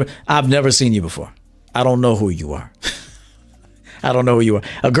 I've never seen you before. I don't know who you are. I don't know who you are.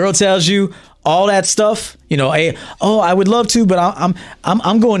 A girl tells you all that stuff, you know, hey, oh, I would love to, but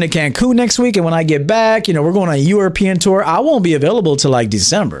I'm going to Cancun next week, and when I get back, you know, we're going on a European tour. I won't be available till like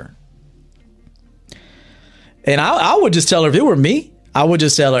December. And I would just tell her, if it were me, I would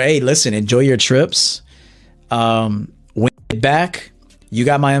just tell her, hey, listen, enjoy your trips. When you get back, you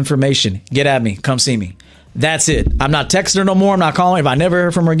got my information. Get at me. Come see me. That's it. I'm not texting her no more. I'm not calling. If I never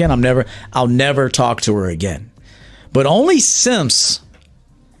hear from her again, I'll never talk to her again. But only simps.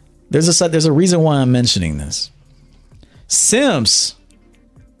 There's a reason why I'm mentioning this. Simps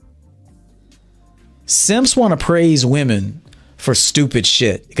want to praise women for stupid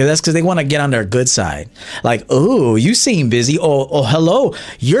shit, because they want to get on their good side. Like, oh, you seem busy. Oh, hello,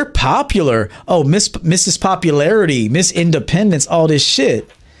 you're popular. Oh, Mrs. Popularity, Miss Independence, all this shit.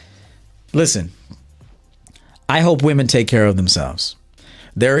 Listen, I hope women take care of themselves.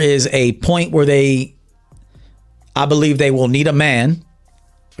 There is a point where I believe they will need a man.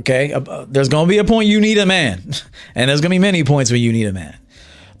 Okay, there's going to be a point you need a man, and there's going to be many points where you need a man.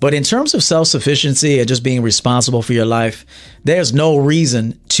 But in terms of self-sufficiency and just being responsible for your life, there's no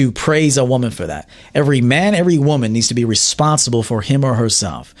reason to praise a woman for that. Every man, every woman needs to be responsible for him or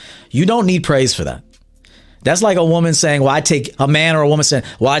herself. You don't need praise for that. That's like a woman saying, well, a man or a woman saying,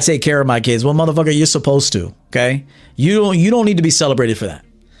 well, I take care of my kids. Well, motherfucker, you're supposed to. Okay. You don't need to be celebrated for that.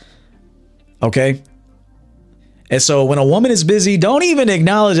 Okay. And so when a woman is busy, don't even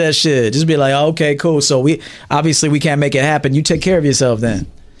acknowledge that shit. Just be like, oh, okay, cool. So we can't make it happen. You take care of yourself then.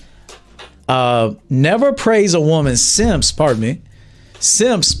 Never praise a woman. Simps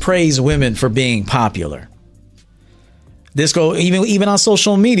praise women for being popular. This go even on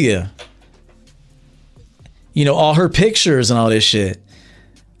social media. You know, all her pictures and all this shit.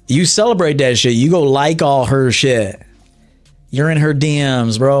 You celebrate that shit. You go like all her shit. You're in her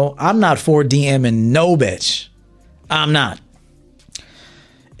DMs, bro. I'm not for DMing no bitch. I'm not.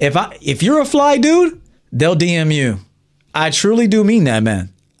 If you're a fly dude, they'll DM you. I truly do mean that,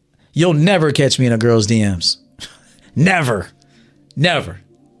 man. You'll never catch me in a girl's DMs. Never.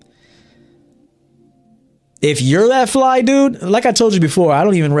 If you're that fly dude, like I told you before, I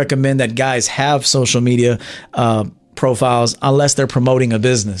don't even recommend that guys have social media profiles unless they're promoting a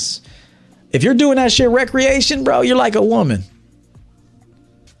business. If you're doing that shit recreation, bro, you're like a woman.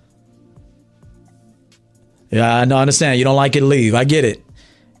 Yeah, I understand. You don't like it, leave. I get it.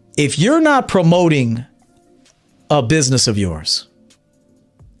 If you're not promoting a business of yours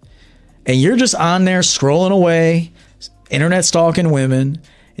and you're just on there scrolling away, internet stalking women,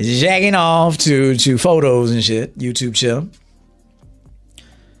 jacking off to photos and shit, YouTube chill,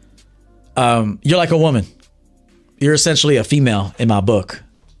 you're like a woman. You're essentially a female in my book.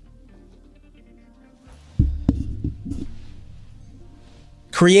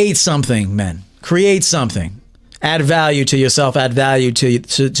 Create something, men. Create something. Add value to yourself. Add value to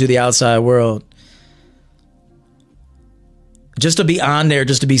the outside world. Just to be on there,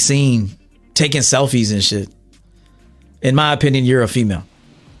 just to be seen, taking selfies and shit. In my opinion, you're a female.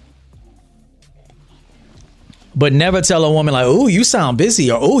 But never tell a woman like, oh, you sound busy,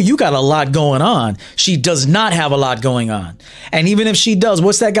 or oh, you got a lot going on. She does not have a lot going on. And even if she does,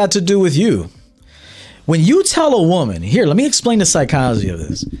 what's that got to do with you? When you tell a woman, here, let me explain the psychology of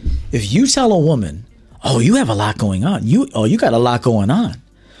this. If you tell a woman, oh, you have a lot going on. You got a lot going on.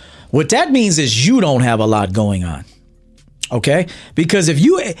 What that means is you don't have a lot going on. Okay? Because if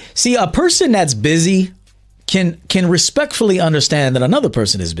you see a person that's busy can respectfully understand that another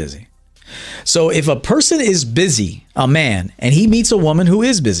person is busy. So if a person is busy, a man, and he meets a woman who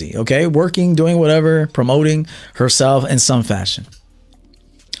is busy, okay, working, doing whatever, promoting herself in some fashion,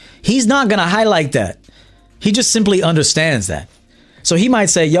 he's not going to highlight that. He just simply understands that. So he might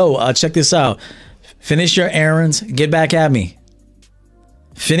say, yo, check this out. Finish your errands. Get back at me.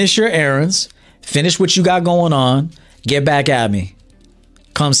 Finish your errands. Finish what you got going on. Get back at me.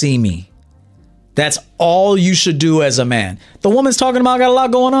 Come see me. That's all you should do as a man. The woman's talking about got a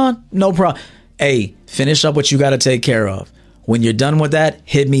lot going on. No problem. Hey, finish up what you got to take care of. When you're done with that,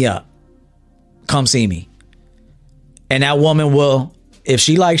 hit me up. Come see me. And that woman will, if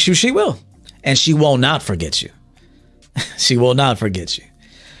she likes you, she will. And she will not forget you. She will not forget you.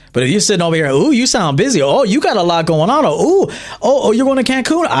 But if you're sitting over here, ooh, you sound busy. Oh, you got a lot going on. Oh, you're going to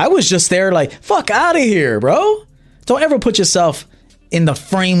Cancun. I was just there like, fuck out of here, bro. Don't ever put yourself in the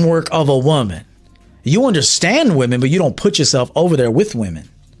framework of a woman. You understand women, but you don't put yourself over there with women.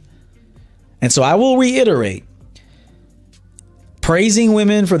 And so I will reiterate, praising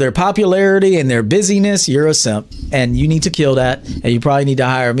women for their popularity and their busyness, you're a simp, and you need to kill that. And you probably need to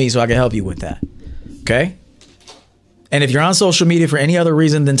hire me so I can help you with that. Okay? And if you're on social media for any other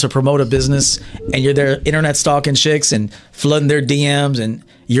reason than to promote a business and you're there internet stalking chicks and flooding their DMs and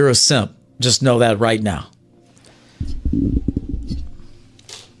you're a simp, just know that right now.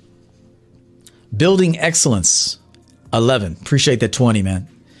 Building excellence. 11. Appreciate that 20, man.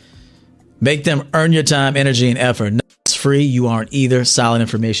 Make them earn your time, energy, and effort. No, it's free. You aren't either. Solid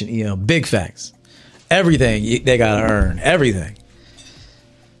information. Big facts. Everything they got to earn. Everything.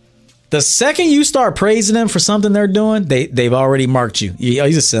 The second you start praising them for something they're doing, they've already marked you.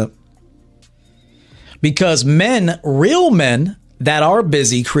 He's a simp. Because men, real men that are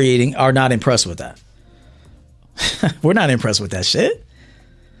busy creating are not impressed with that. We're not impressed with that shit.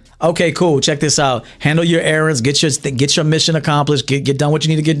 Okay, cool. Check this out. Handle your errands. Get your mission accomplished. Get done what you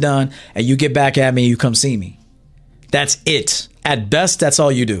need to get done. And you get back at me and you come see me. That's it. At best, that's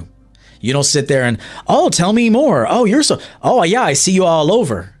all you do. You don't sit there and, oh, tell me more. Oh, yeah, I see you all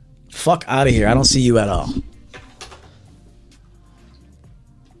over. Fuck out of here. I don't see you at all.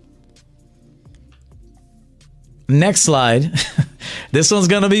 Next slide. This one's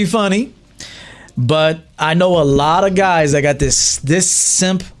going to be funny. But I know a lot of guys that got this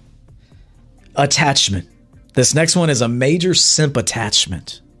simp attachment. This next one is a major simp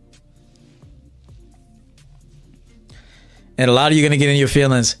attachment. And a lot of you are going to get in your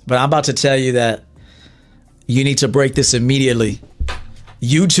feelings, but I'm about to tell you that you need to break this immediately.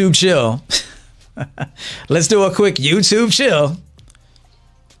 YouTube chill. Let's do a quick YouTube chill.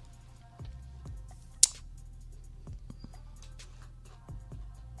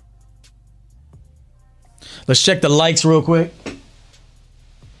 Let's check the likes real quick.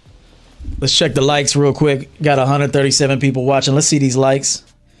 Got 137 people watching. Let's see these likes.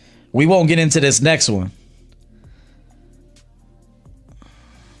 We won't get into this next one.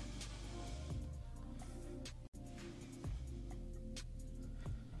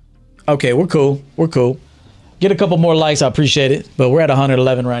 Okay, we're cool. Get a couple more likes. I appreciate it. But we're at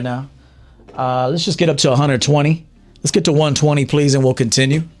 111 right now. Let's just get up to 120. Let's get to 120, please, and we'll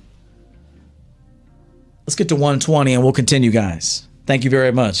continue. Let's get to 120 and we'll continue, guys. Thank you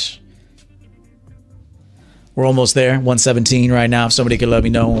very much. We're almost there. 117 right now. If somebody could let me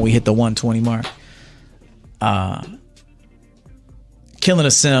know when we hit the 120 mark. Killing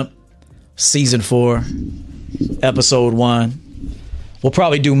a Simp, season 4, episode 1. We'll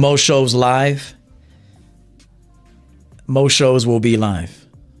probably do most shows live. Most shows will be live.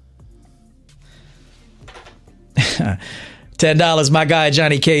 $10. My guy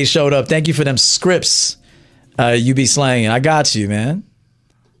Johnny K showed up. Thank you for them scripts. You be slaying. I got you, man.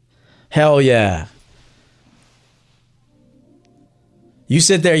 Hell yeah. You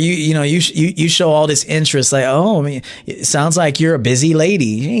sit there, you show all this interest, like, oh, I mean, it sounds like you're a busy lady.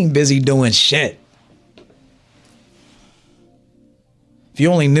 You ain't busy doing shit. If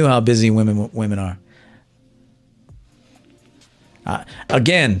you only knew how busy women are.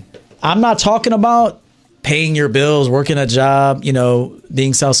 Again, I'm not talking about paying your bills, working a job,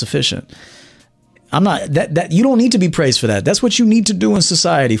 being self-sufficient. I'm not that you don't need to be praised for that. That's what you need to do in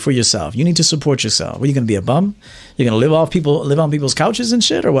society for yourself. You need to support yourself. Are you going to be a bum? You're going to live on people's couches and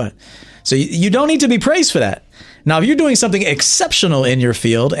shit, or what? So you don't need to be praised for that. Now, if you're doing something exceptional in your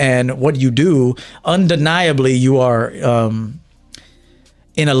field and what you do, undeniably you are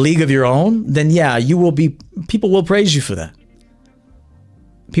in a league of your own, then yeah, people will praise you for that.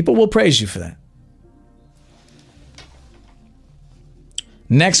 People will praise you for that.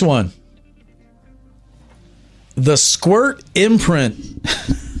 Next one. The squirt imprint.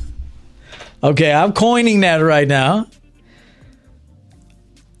 Okay, I'm coining that right now.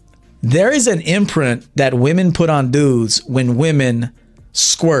 There is an imprint that women put on dudes when women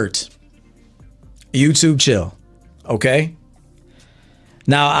squirt. YouTube chill. Okay?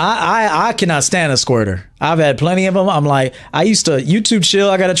 Now, I cannot stand a squirter. I've had plenty of them. I'm like, YouTube chill.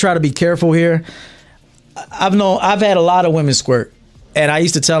 I got to try to be careful here. I've had a lot of women squirt. And I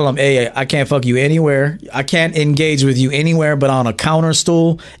used to tell them, hey, I can't fuck you anywhere. I can't engage with you anywhere but on a counter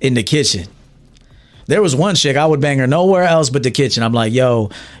stool in the kitchen. There was one chick, I would bang her nowhere else but the kitchen. I'm like, yo,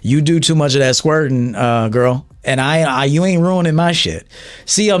 you do too much of that squirting, girl. And you ain't ruining my shit.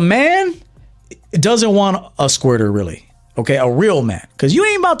 See, a man doesn't want a squirter, really. Okay, a real man. Because you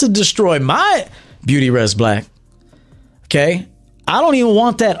ain't about to destroy my beauty rest black. Okay? I don't even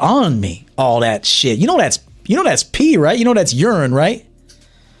want that on me, all that shit. You know that's pee, right? You know that's urine, right?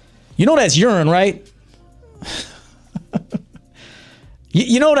 You know that's urine, right?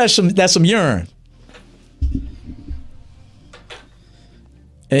 you know that's some urine.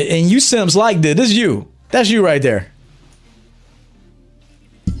 And you simps like this. This is you. That's you right there.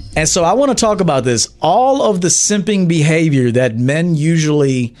 And so I want to talk about this. All of the simping behavior that men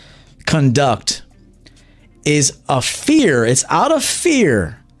usually conduct is a fear. It's out of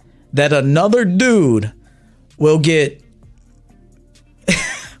fear that another dude will get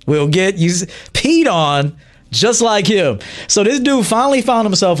peed on just like him. So this dude finally found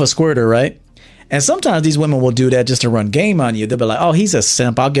himself a squirter, right? And sometimes these women will do that just to run game on you. They'll be like, oh, he's a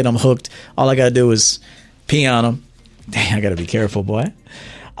simp. I'll get him hooked. All I got to do is pee on him. Dang, I got to be careful, boy.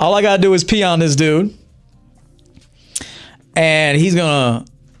 All I got to do is pee on this dude. And he'll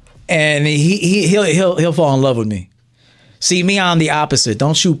fall in love with me. See, me, I'm the opposite.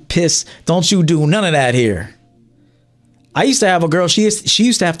 Don't you do none of that here. I used to have a girl, she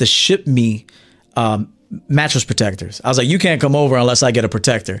used to have to ship me mattress protectors. I was like, you can't come over unless I get a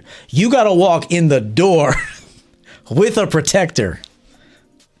protector. You got to walk in the door with a protector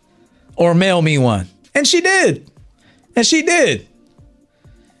or mail me one. And she did.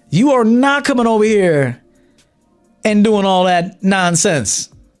 You are not coming over here and doing all that nonsense.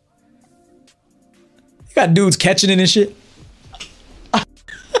 You got dudes catching it and shit.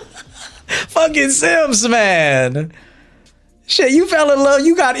 Fucking Simps, man. Shit, you fell in love.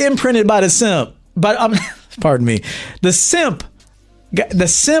 You got imprinted by the simp. But pardon me. The simp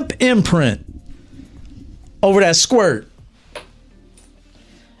imprint over that squirt.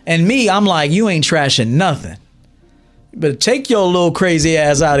 And me, I'm like, you ain't trashing nothing. You better take your little crazy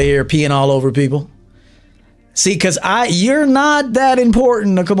ass out of here peeing all over people. See, because you're not that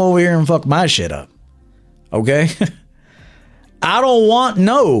important to come over here and fuck my shit up. Okay?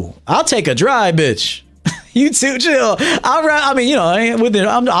 I'll take a dry bitch. You too chill.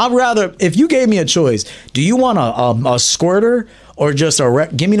 I'd rather, if you gave me a choice, do you want a squirter or just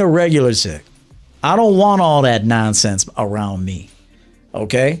give me the regular chick? I don't want all that nonsense around me.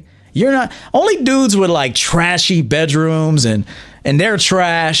 Okay? You're not, only dudes with like trashy bedrooms and they're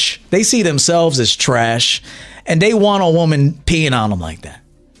trash. They see themselves as trash and they want a woman peeing on them like that.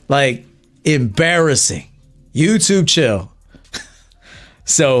 Like, embarrassing. YouTube chill.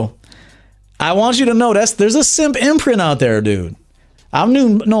 So I want you to know there's a simp imprint out there, dude. I've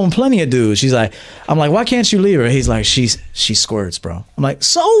known plenty of dudes. I'm like, why can't you leave her? He's like, she squirts, bro. I'm like,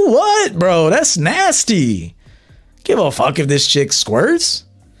 so what, bro? That's nasty. Give a fuck if this chick squirts.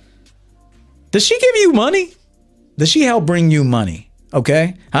 Does she give you money? Does she help bring you money?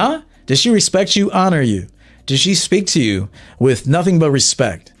 Okay? Huh? Does she respect you, honor you? Does she speak to you with nothing but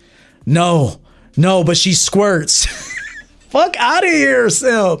respect? No, but she squirts. Fuck out of here,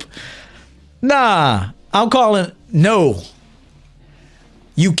 simp. Nah, I'm calling no.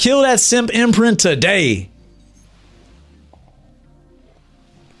 You kill that simp imprint today.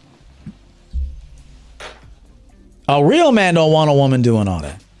 A real man don't want a woman doing all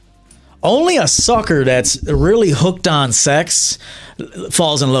that. Only a sucker that's really hooked on sex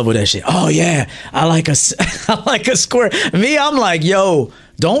falls in love with that shit. Oh yeah, I like a I like a squirt. Me, I'm like, yo,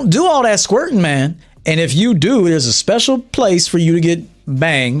 don't do all that squirting, man. And if you do, there's a special place for you to get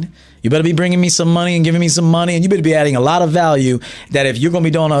banged. You better be bringing me some money and giving me some money, and you better be adding a lot of value. That if you're gonna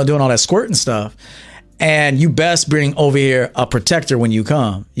be doing all that squirting stuff, and you best bring over here a protector when you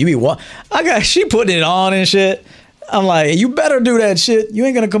come. You be what? She putting it on and shit. I'm like, you better do that shit. You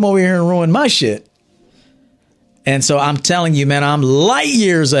ain't gonna come over here and ruin my shit. And so I'm telling you, man, I'm light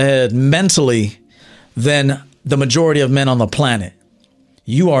years ahead mentally than the majority of men on the planet.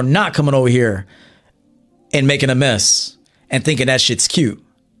 You are not coming over here and making a mess and thinking that shit's cute.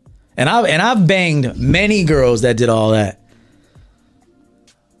 And I've banged many girls that did all that.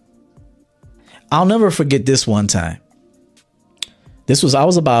 I'll never forget this one time.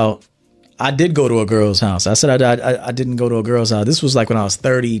 I did go to a girl's house. I said I didn't go to a girl's house. This was like when I was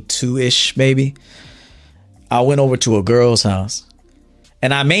 32-ish, maybe. I went over to a girl's house.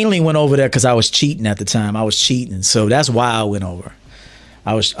 And I mainly went over there because I was cheating at the time. I was cheating. So that's why I went over.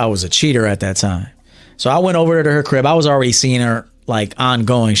 I was a cheater at that time. So I went over to her crib. I was already seeing her like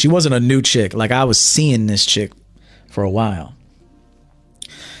ongoing. She wasn't a new chick. Like I was seeing this chick for a while.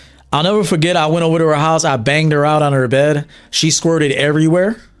 I'll never forget, I went over to her house. I banged her out on her bed. She squirted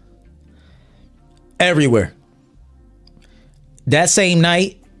everywhere. Everywhere. That same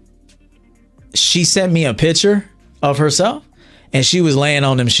night, she sent me a picture of herself and she was laying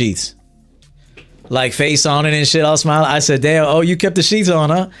on them sheets. Like face on it and shit. I was smiling. I said, damn, oh, you kept the sheets on,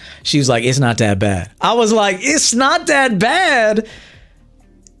 huh? She was like, it's not that bad. I was like, it's not that bad.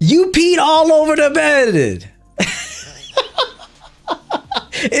 You peed all over the bed.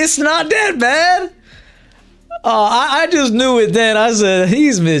 It's not that bad. I just knew it then. I said,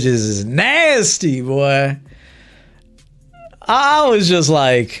 these bitches is nasty, boy. I was just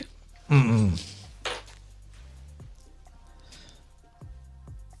like,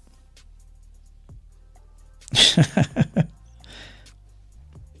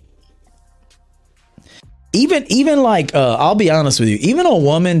 even like, I'll be honest with you, even a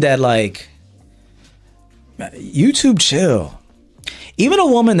woman that like, YouTube chill. Even a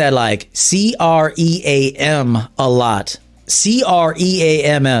woman that like CREAM a lot,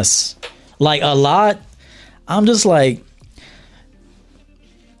 CREAMS, like a lot. I'm just like,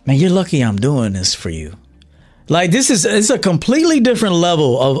 man, you're lucky I'm doing this for you. Like it's a completely different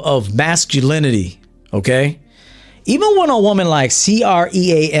level of masculinity. Okay. Even when a woman like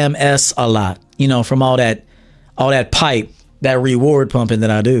CREAMS a lot, you know, from all that pipe, that reward pumping that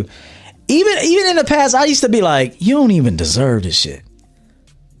I do. Even in the past, I used to be like, you don't even deserve this shit.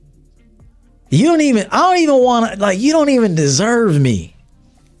 I don't even want to, like, you don't even deserve me.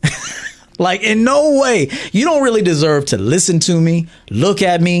 Like, in no way. You don't really deserve to listen to me, look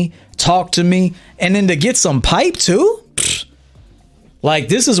at me, talk to me, and then to get some pipe too? Like,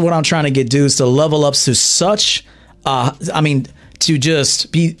 this is what I'm trying to get dudes to level up to such, to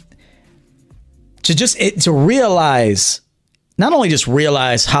realize, not only just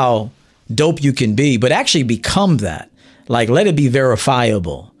realize how dope you can be, but actually become that. Like, let it be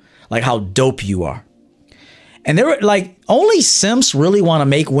verifiable. Like how dope you are. And there were like, only simps really want to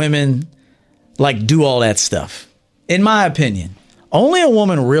make women like do all that stuff. In my opinion, only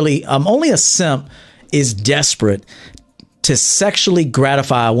a simp is desperate to sexually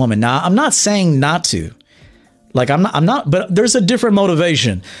gratify a woman. Now, I'm not saying not to. Like I'm not, but there's a different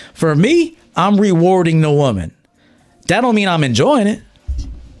motivation. For me, I'm rewarding the woman. That don't mean I'm enjoying it.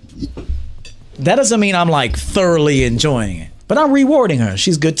 That doesn't mean I'm like thoroughly enjoying it. But I'm rewarding her.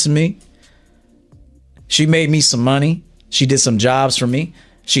 She's good to me. She made me some money. She did some jobs for me.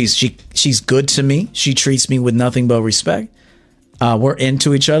 She's good to me. She treats me with nothing but respect. We're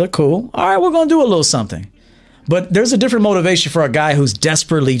into each other. Cool. All right, we're going to do a little something. But there's a different motivation for a guy who's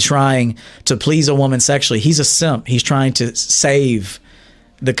desperately trying to please a woman sexually. He's a simp. He's trying to save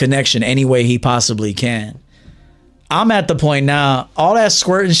the connection any way he possibly can. I'm at the point now, all that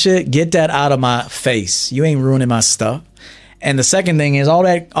squirting shit, get that out of my face. You ain't ruining my stuff. And the second thing is all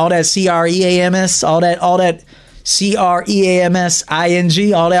that CREAMS, all that CREAMSING,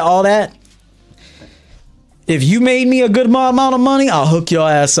 all that. If you made me a good amount of money, I'll hook your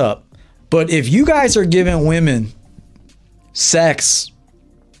ass up. But if you guys are giving women sex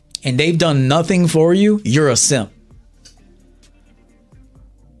and they've done nothing for you, you're a simp.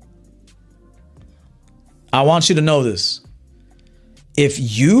 I want you to know this. If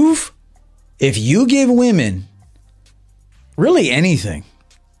you give women really anything,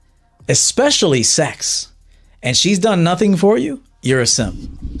 especially sex, and she's done nothing for you, you're a simp.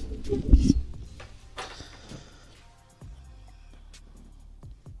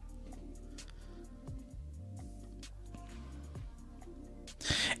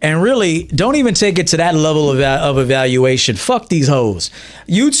 And really, don't even take it to that level of evaluation. Fuck these hoes.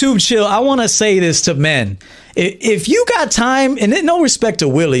 YouTube chill. I want to say this to men. If you got time, and no respect to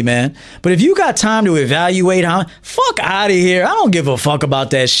Willie, man, but if you got time to evaluate how, fuck out of here. I don't give a fuck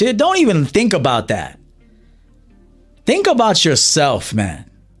about that shit. Don't even think about that. Think about yourself, man.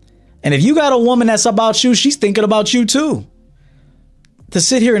 And if you got a woman that's about you, she's thinking about you too. To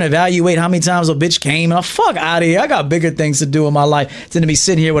sit here and evaluate how many times a bitch came, fuck out of here. I got bigger things to do in my life than to be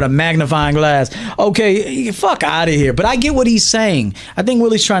sitting here with a magnifying glass. Okay, fuck out of here. But I get what he's saying. I think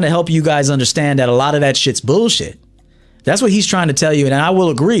Willie's trying to help you guys understand that a lot of that shit's bullshit. That's what he's trying to tell you. And I will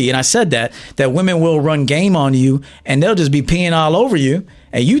agree. And I said that women will run game on you and they'll just be peeing all over you.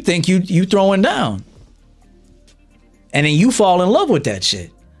 And you think you throwing down. And then you fall in love with that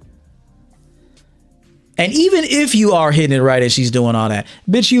shit. And even if you are hitting it right and she's doing all that,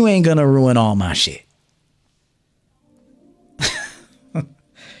 bitch, you ain't gonna ruin all my shit. You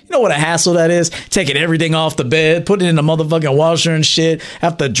know what a hassle that is? Taking everything off the bed, putting it in the motherfucking washer and shit,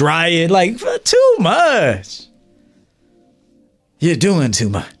 have to dry it. Like, too much. You're doing too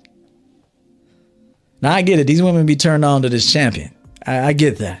much. Now, I get it. These women be turned on to this champion. I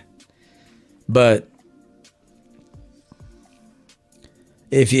get that. But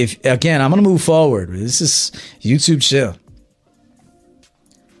If again, I'm going to move forward. This is YouTube chill.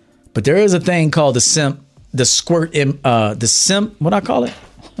 But there is a thing called the simp, the squirt, the simp, what I call it?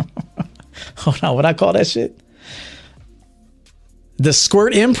 Hold on, what I call that shit? The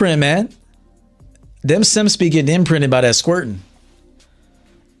squirt imprint, man. Them simps be getting imprinted by that squirting.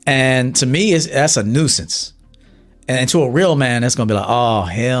 And to me, that's a nuisance. And to a real man, that's going to be like, oh,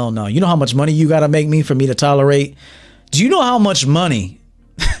 hell no. You know how much money you got to make me for me to tolerate? Do you know how much money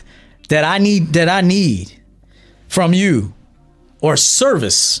that I need from you, or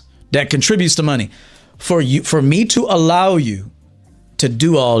service that contributes to money for me to allow you to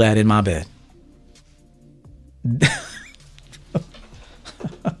do all that in my bed?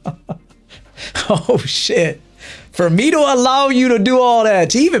 Oh shit. For me to allow you to do all that,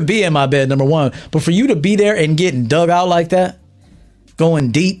 to even be in my bed, number one, but for you to be there and getting dug out like that,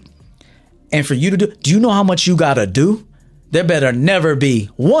 going deep, and for you to do you know how much you gotta do? There better never be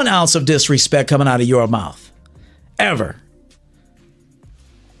 1 ounce of disrespect coming out of your mouth. Ever.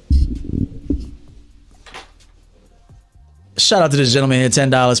 Shout out to this gentleman here,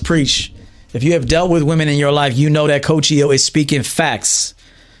 $10. Preach. If you have dealt with women in your life, you know that Coach EO is speaking facts.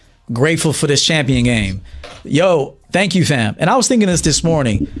 Grateful for this champion game. Yo, thank you, fam. And I was thinking this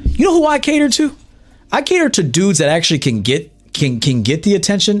morning. You know who I cater to? I cater to dudes that actually can get the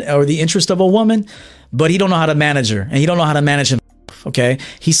attention or the interest of a woman, but he don't know how to manage her, and he don't know how to manage him. Okay,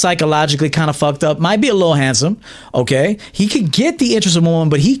 he's psychologically kind of fucked up. Might be a little handsome. Okay, he could get the interest of a woman,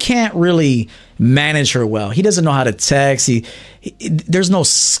 but he can't really manage her well. He doesn't know how to text. There's no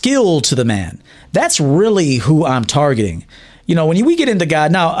skill to the man. That's really who I'm targeting. You know, when we get into guy,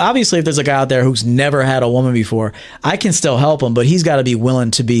 now obviously if there's a guy out there who's never had a woman before, I can still help him, but he's got to be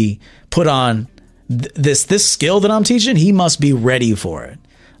willing to be put on this skill that I'm teaching. He must be ready for it.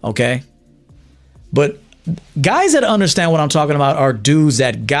 Okay. But guys that understand what I'm talking about are dudes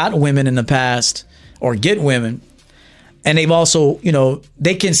that got women in the past or get women. And they've also, you know,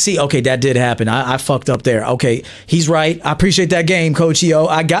 they can see, okay, that did happen. I fucked up there. Okay, he's right. I appreciate that game, Coach EO.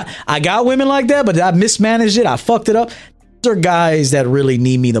 I got women like that, but I mismanaged it. I fucked it up. These are guys that really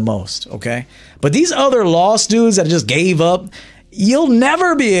need me the most. Okay. But these other lost dudes that just gave up, you'll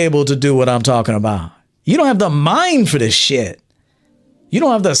never be able to do what I'm talking about. You don't have the mind for this shit. You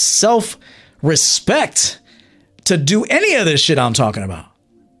don't have the self-respect to do any of this shit I'm talking about.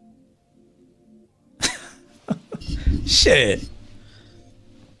 Shit.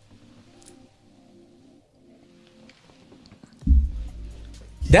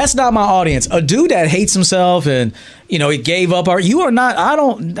 That's not my audience. A dude that hates himself and, you know, he gave up. You are not,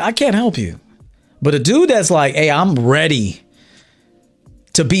 I can't help you. But a dude that's like, hey, I'm ready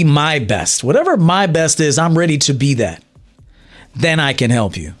to be my best. Whatever my best is, I'm ready to be that. Then I can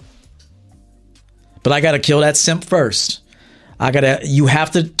help you. But I got to kill that simp first. You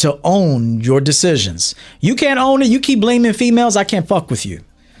have to own your decisions. You can't own it. You keep blaming females. I can't fuck with you.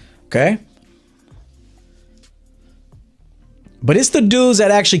 Okay? But it's the dudes that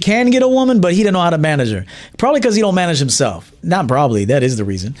actually can get a woman, but he didn't know how to manage her. Probably because he don't manage himself. Not probably. That is the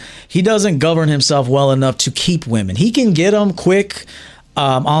reason. He doesn't govern himself well enough to keep women. He can get them quick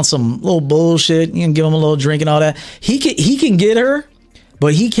on some little bullshit. You can give him a little drink and all that. He can get her,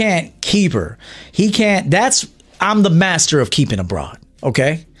 but he can't keep her. He can't. I'm the master of keeping a broad.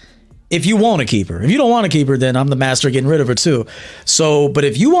 Okay? If you want to keep her. If you don't want to keep her, then I'm the master of getting rid of her too. So, but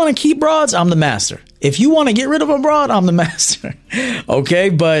if you want to keep broads, I'm the master. If you want to get rid of a broad, I'm the master. Okay,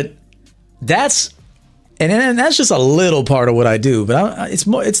 but that's just a little part of what I do. But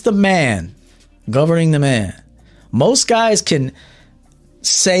it's the man governing the man. Most guys can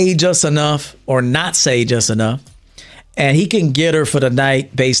say just enough or not say just enough, and he can get her for the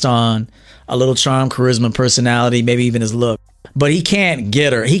night based on a little charm, charisma, personality, maybe even his look. But he can't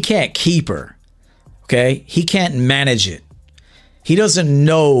get her. He can't keep her. Okay? He can't manage it. He doesn't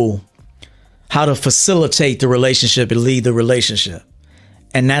know how to facilitate the relationship and lead the relationship.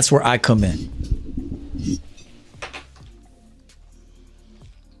 And that's where I come in.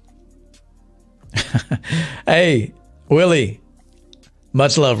 Hey, Willie.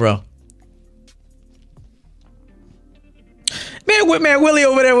 Much love, bro. Man, Willie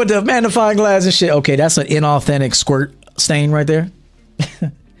over there with the magnifying glass and shit. Okay, that's an inauthentic squirt stain right there.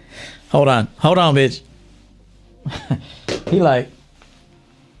 Hold on, bitch. He like,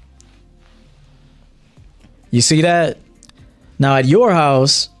 you see that? Now at your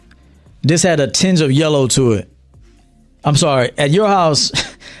house, this had a tinge of yellow to it. I'm sorry, at your house,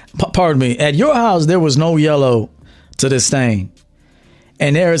 pardon me, at your house there was no yellow to this stain.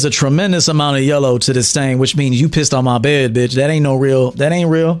 And there is a tremendous amount of yellow to this stain, which means you pissed on my bed, bitch. That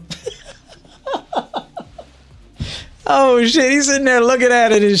ain't real. Oh, shit. He's sitting there looking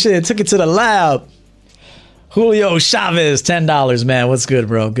at it and shit. Took it to the lab. Julio Chavez, $10, man. What's good,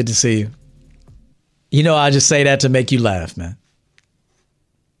 bro? Good to see you. You know, I just say that to make you laugh, man.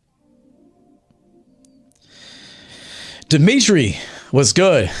 Dimitri, what's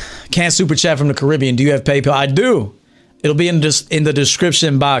good? Can't super chat from the Caribbean. Do you have PayPal? I do. It'll be in the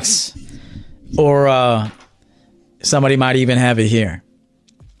description box, or somebody might even have it here.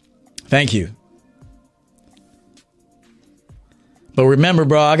 Thank you. But remember,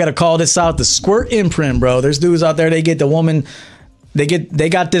 bro, I gotta call this out. The squirt imprint, bro. There's dudes out there. They get the woman. They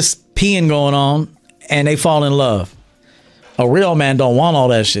got this peeing going on, and they fall in love. A real man don't want all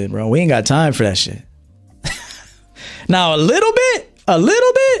that shit, bro. We ain't got time for that shit. Now, a little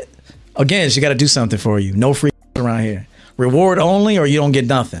bit. Again, she got to do something for you. No free around here. Reward only, or you don't get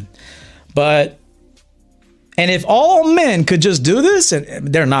nothing. And if all men could just do this,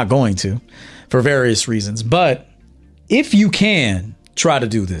 and they're not going to, for various reasons, but if you can try to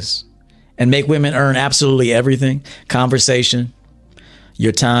do this and make women earn absolutely everything, conversation,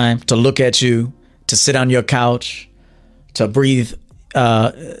 your time, to look at you, to sit on your couch, to breathe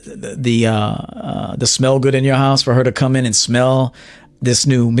the smell good in your house, for her to come in and smell this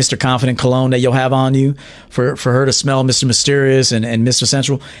new Mr. Confident cologne that you'll have on you, for her to smell Mr. Mysterious and Mr.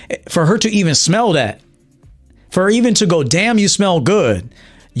 Sensual, for her to even smell that, for her even to go, damn, you smell good.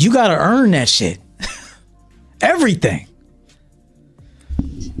 You got to earn that shit. Everything.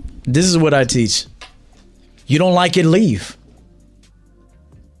 This is what I teach. You don't like it, leave.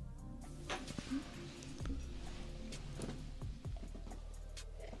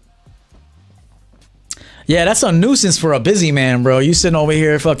 Yeah, that's a nuisance for a busy man, bro. You sitting over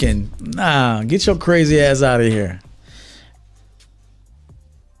here fucking, get your crazy ass out of here.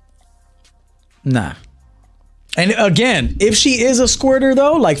 Nah. And again, if she is a squirter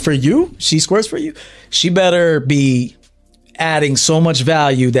though, like for you, she squirts for you, she better be adding so much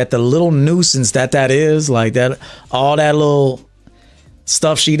value that the little nuisance that is, like that, all that little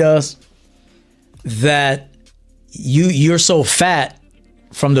stuff she does, that you're so fat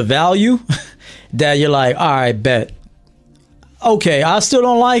from the value that you're like, all right, bet. Okay, I still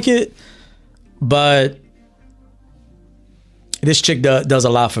don't like it, but this chick does a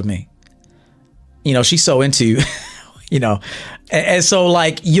lot for me. You know, she's so into you, you know, and so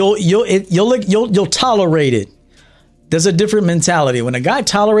like you'll tolerate it. There's a different mentality when a guy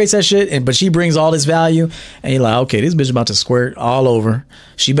tolerates that shit, but she brings all this value, and you're like, okay, this bitch about to squirt all over.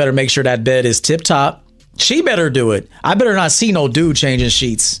 She better make sure that bed is tip top. She better do it. I better not see no dude changing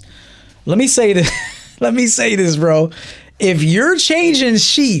sheets. Let me say this. Let me say this, bro. If you're changing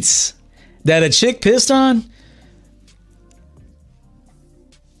sheets that a chick pissed on,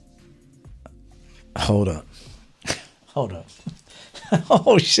 hold up.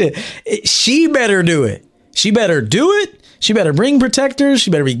 Oh shit. She better do it. She better do it. She better bring protectors.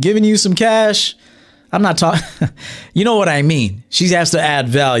 She better be giving you some cash. I'm not talking. You know what I mean? She has to add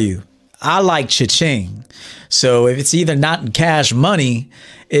value. I like cha-ching. So if it's either not in cash money,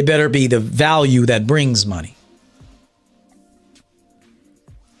 it better be the value that brings money.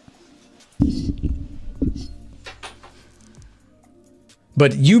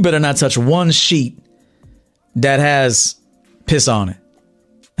 But you better not touch one sheet that has piss on it.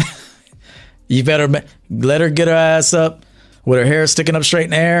 You better let her get her ass up, with her hair sticking up straight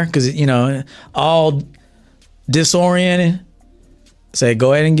in the air because, you know, all disoriented. Say,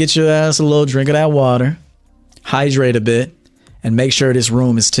 go ahead and get your ass a little drink of that water, hydrate a bit, and make sure this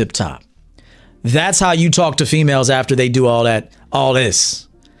room is tip top. That's how you talk to females after they do all this.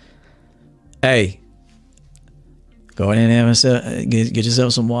 Hey, go ahead and get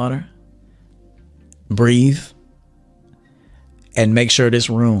yourself some water, breathe, and make sure this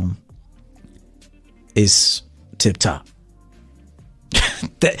room is tip top.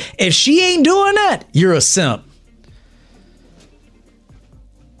 If she ain't doing that, you're a simp.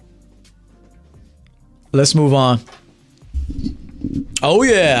 Let's move on. Oh,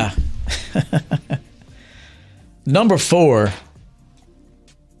 yeah. Number 4.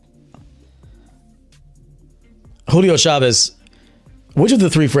 Julio Chavez. Which of the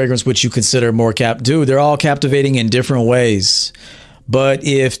 3 fragrances would you consider more Dude, they're all captivating in different ways. But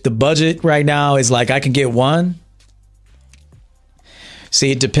if the budget right now is like, I can get one.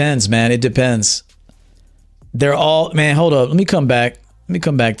 See, it depends, man. It depends. They're all, man, hold up. Let me come back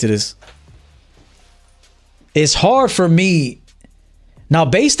to this. It's hard for me now,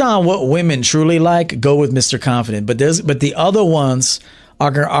 based on what women truly like, go with Mr. Confident. But the other ones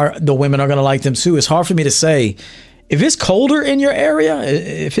are the women are gonna like them too. It's hard for me to say. If it's colder in your area,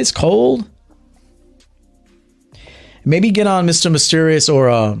 if it's cold, maybe get on Mr. Mysterious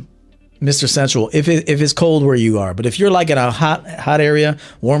or Mr. Sensual. If it's cold where you are, but if you're like in a hot area,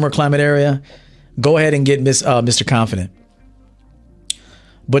 warmer climate area, go ahead and get Mr. Confident.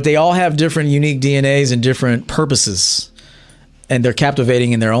 But they all have different unique DNAs and different purposes, and they're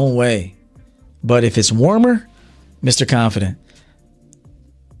captivating in their own way. But if it's warmer, Mr. Confident.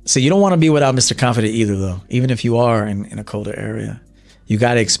 So you don't want to be without Mr. Confident either, though. Even if you are in a colder area, you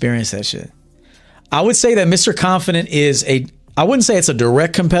got to experience that shit. I would say that Mr. Confident I wouldn't say it's a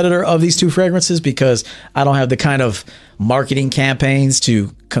direct competitor of these 2 fragrances because I don't have the kind of marketing campaigns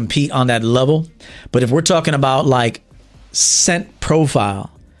to compete on that level. But if we're talking about like scent profile,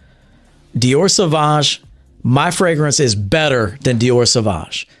 Dior Sauvage, my fragrance is better than Dior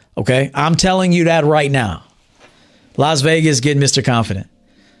Sauvage. Okay, I'm telling you that right now. Las Vegas, get Mr. Confident.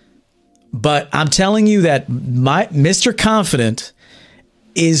 But I'm telling you that my Mr. Confident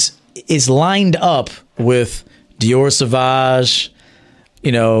is lined up with Dior Sauvage,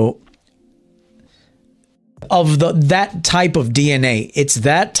 you know, of that type of DNA. It's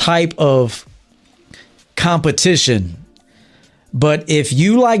that type of competition. But if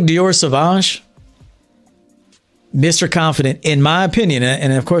you like Dior Sauvage, Mr. Confident, in my opinion,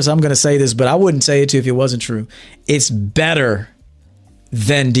 and of course I'm going to say this, but I wouldn't say it to you if it wasn't true, it's better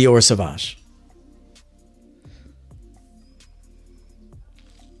than Dior Sauvage.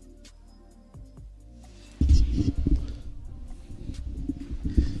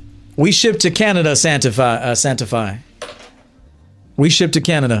 We ship to Canada, Santify. We ship to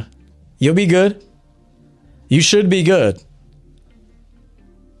Canada. You'll be good. You should be good.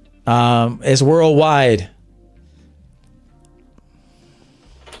 It's worldwide.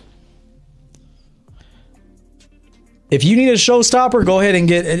 If you need a showstopper, go ahead and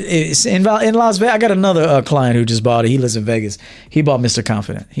get it. In Las Vegas. I got another client who just bought it. He lives in Vegas. He bought Mr.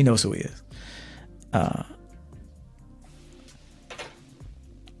 Confident. He knows who he is.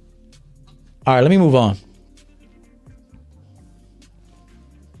 All right, let me move on.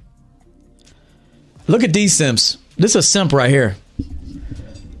 Look at these simps. This is a simp right here.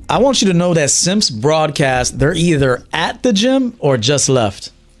 I want you to know that simps broadcast, they're either at the gym or just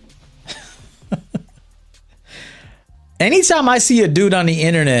left. Anytime I see a dude on the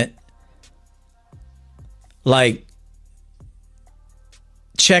internet, like,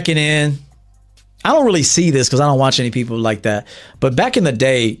 checking in, I don't really see this because I don't watch any people like that. But back in the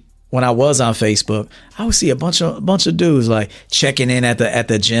day, when I was on Facebook, I would see a bunch of dudes like checking in at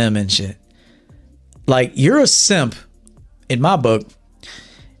the gym and shit. Like, you're a simp, in my book,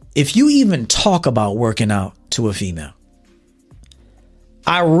 if you even talk about working out to a female.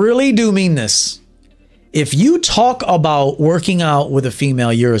 I really do mean this. If you talk about working out with a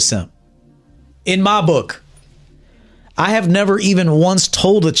female, you're a simp. In my book, I have never even once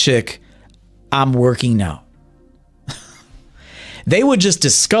told a chick I'm working out. They would just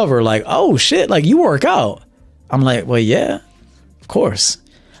discover like, oh shit, like you work out. I'm like, well, yeah, of course.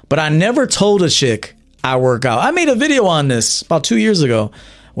 But I never told a chick I work out. I made a video on this about 2 years ago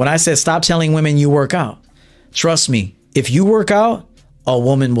when I said, stop telling women you work out. Trust me, if you work out, a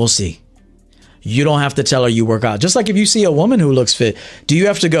woman will see. You don't have to tell her you work out. Just like if you see a woman who looks fit, do you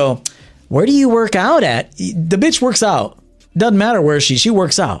have to go, where do you work out at? The bitch works out. Doesn't matter where she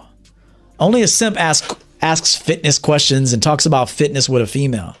works out. Only a simp asks fitness questions and talks about fitness with a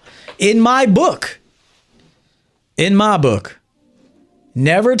female. In my book. In my book,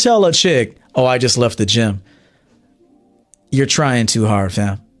 never tell a chick, oh, I just left the gym. You're trying too hard,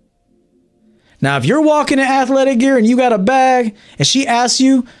 fam. Now, if you're walking in athletic gear and you got a bag and she asks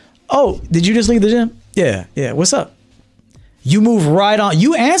you, oh, did you just leave the gym? Yeah. What's up? You move right on.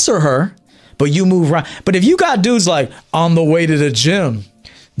 You answer her, but you move right. But if you got dudes like, on the way to the gym,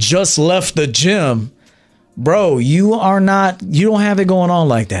 just left the gym, bro, you don't have it going on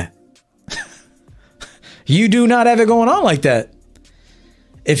like that. You do not have it going on like that.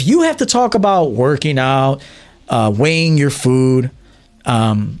 If you have to talk about working out, weighing your food,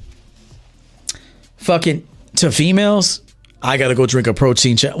 fucking to females, I got to go drink a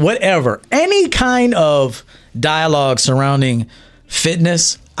protein shake, whatever. Any kind of dialogue surrounding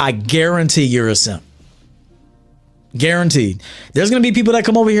fitness, I guarantee you're a simp. Guaranteed. There's going to be people that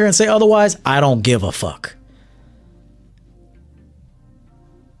come over here and say otherwise. I don't give a fuck.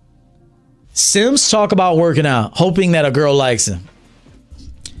 Simps talk about working out, hoping that a girl likes him.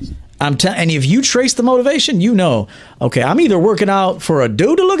 And if you trace the motivation, you know, okay, I'm either working out for a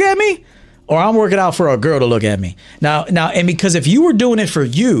dude to look at me or I'm working out for a girl to look at me. Now, and because if you were doing it for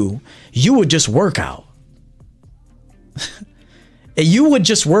you, you would just work out. You would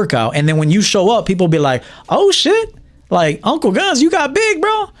just work out. And then when you show up, people be like, oh shit, like Uncle Guns, you got big,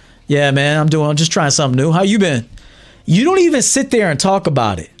 bro. Yeah, man, I'm just trying something new. How you been? You don't even sit there and talk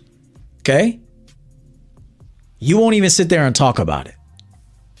about it. Okay? You won't even sit there and talk about it.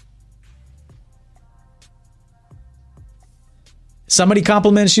 Somebody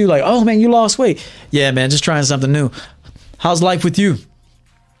compliments you like, oh man, you lost weight. Yeah, man, just trying something new. How's life with you?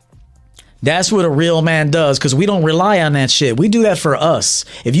 That's what a real man does, because we don't rely on that shit. We do that for us.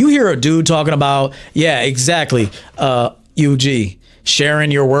 If you hear a dude talking about, yeah, exactly, UG, sharing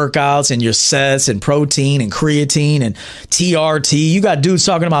your workouts and your sets and protein and creatine and TRT. You got dudes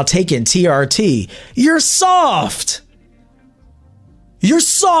talking about taking TRT. You're soft. You're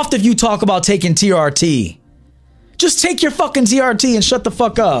soft if you talk about taking TRT. Just take your fucking TRT and shut the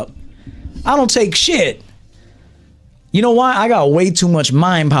fuck up. I don't take shit. You know why? I got way too much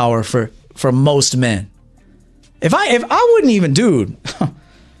mind power for most men. If I wouldn't even, dude,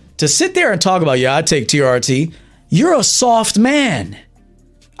 to sit there and talk about, yeah, I take TRT. You're a soft man.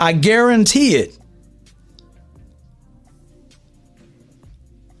 I guarantee it.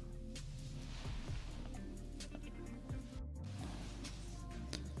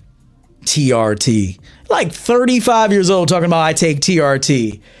 TRT. Like 35 years old talking about I take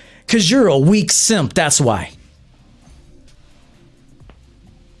TRT. Because you're a weak simp. That's why.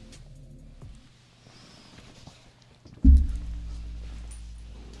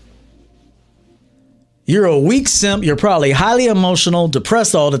 You're a weak simp. You're probably highly emotional,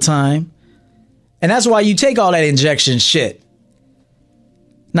 depressed all the time. And that's why you take all that injection shit.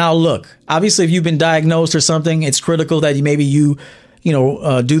 Now, look, obviously, if you've been diagnosed or something, it's critical that you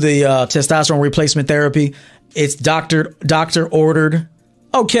do the testosterone replacement therapy. It's doctor ordered.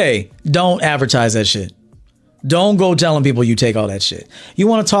 Okay, don't advertise that shit. Don't go telling people you take all that shit. You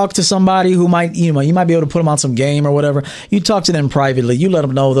want to talk to somebody who might, you might be able to put them on some game or whatever. You talk to them privately. You let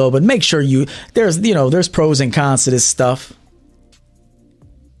them know though, but make sure there's pros and cons to this stuff.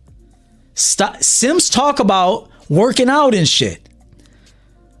 Simps talk about working out and shit.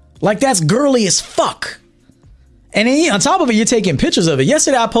 Like that's girly as fuck. And then on top of it, you're taking pictures of it.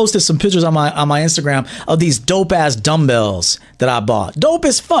 Yesterday, I posted some pictures on my Instagram of these dope ass dumbbells that I bought. Dope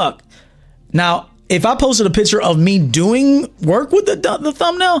as fuck. Now, if I posted a picture of me doing work with the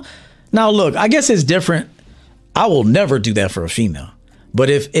thumbnail, now look, I guess it's different. I will never do that for a female. But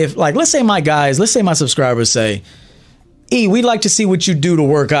if like, let's say my subscribers say, E, we'd like to see what you do to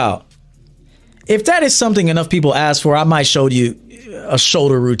work out. If that is something enough people ask for, I might show you a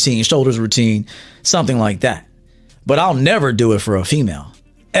shoulders routine, something like that. But I'll never do it for a female.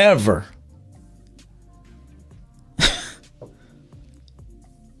 Ever.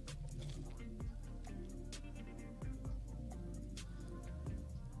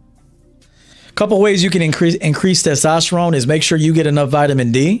 Couple ways you can increase testosterone is make sure you get enough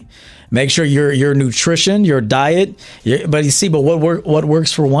vitamin D. Make sure your nutrition, your diet. But what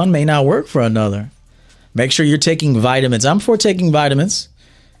works for one may not work for another. Make sure you're taking vitamins. I'm for taking vitamins.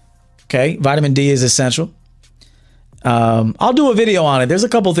 Okay, vitamin D is essential. I'll do a video on it. There's a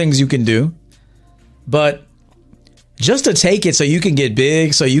couple things you can do, but just to take it so you can get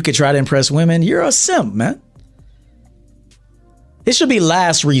big, so you can try to impress women, you're a simp, man. It should be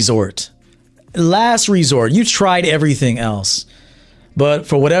last resort. Last resort. You tried everything else, but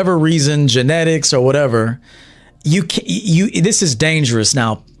for whatever reason, genetics or whatever, this is dangerous.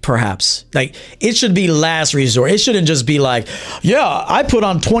 Now, perhaps. Like, it should be last resort. It shouldn't just be like, yeah, I put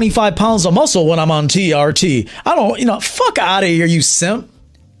on 25 pounds of muscle when I'm on TRT. I don't, fuck out of here, you simp.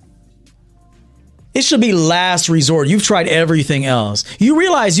 It should be last resort. You've tried everything else. You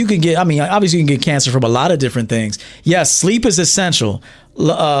realize you can get, obviously you can get cancer from a lot of different things. Yes, sleep is essential.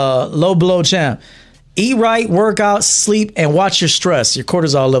 Low blow champ. Eat right, work out, sleep, and watch your stress, your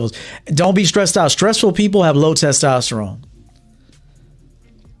cortisol levels. Don't be stressed out. Stressful people have low testosterone.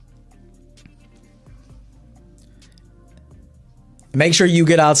 Make sure you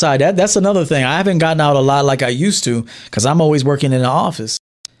get outside. That's another thing. I haven't gotten out a lot like I used to because I'm always working in the office.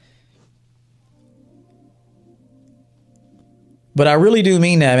 But I really do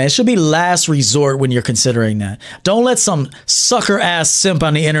mean that, man. It should be last resort when you're considering that. Don't let some sucker ass simp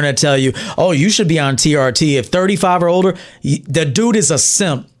on the internet tell you, oh, you should be on TRT. If 35 or older, the dude is a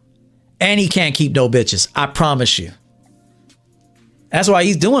simp and he can't keep no bitches. I promise you. That's why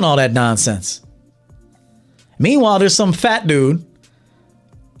he's doing all that nonsense. Meanwhile, there's some fat dude,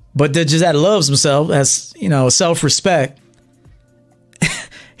 but that loves himself, has, self-respect.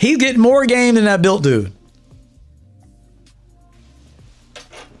 He's getting more game than that built dude.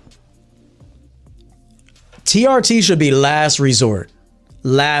 TRT should be last resort.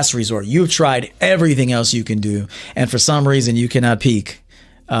 Last resort. You've tried everything else you can do, and for some reason you cannot peak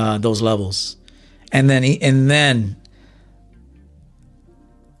those levels. And then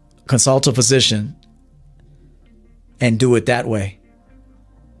consult a physician and do it that way.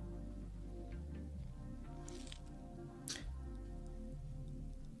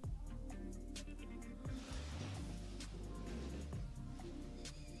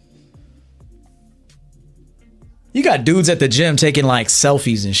 You got dudes at the gym taking like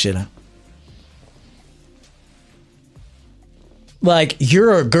selfies and shit. Like,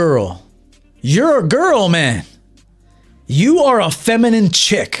 you're a girl. You're a girl, man. You are a feminine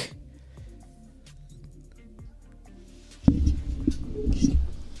chick.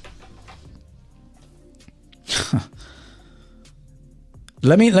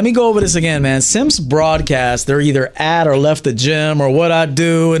 Let me go over this again, man. Simps broadcast, they're either at or left the gym or what I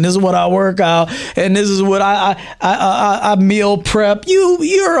do, and this is what I work out, and this is what I meal prep.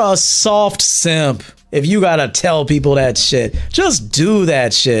 You're a soft simp if you gotta tell people that shit. Just do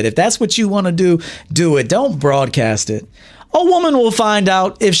that shit. If that's what you want to do it. Don't broadcast it. A woman will find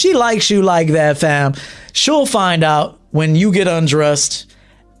out if she likes you like that, fam. She'll find out when you get undressed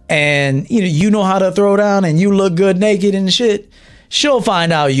and you know how to throw down and you look good naked and shit. She'll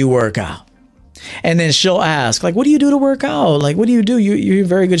find out you work out. And then she'll ask, like, what do you do to work out? Like, what do you do? You're in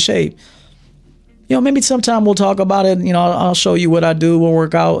very good shape. Maybe sometime we'll talk about it. I'll show you what I do. We'll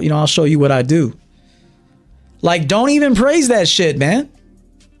work out. I'll show you what I do. Like, don't even praise that shit, man.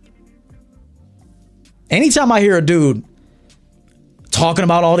 Anytime I hear a dude talking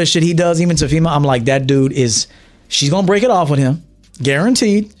about all this shit he does, even to female, I'm like, that dude she's going to break it off with him.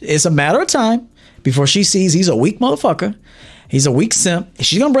 Guaranteed. It's a matter of time before she sees he's a weak motherfucker. He's a weak simp.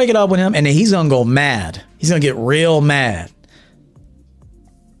 She's going to break it up with him, and then he's going to go mad. He's going to get real mad.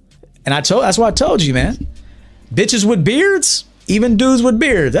 And that's why I told you, man. Bitches with beards, even dudes with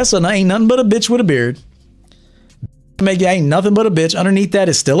beards. Ain't nothing but a bitch with a beard. Ain't nothing but a bitch. Underneath that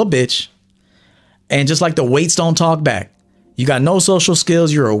is still a bitch. And just like the weights don't talk back. You got no social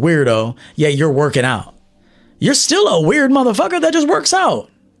skills. You're a weirdo. Yeah, you're working out. You're still a weird motherfucker that just works out.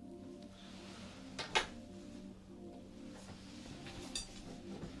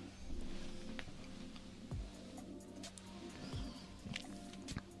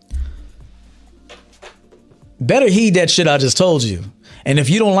 Better heed that shit I just told you. And if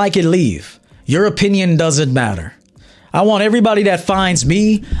you don't like it, leave. Your opinion doesn't matter. I want everybody that finds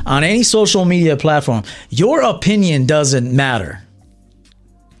me on any social media platform, your opinion doesn't matter.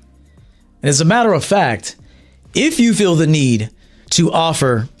 As a matter of fact, if you feel the need to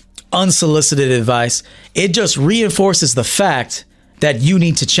offer unsolicited advice, it just reinforces the fact that you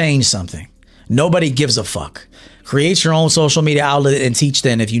need to change something. Nobody gives a fuck. Create your own social media outlet and teach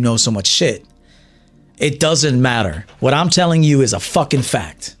then if you know so much shit. It doesn't matter. What I'm telling you is a fucking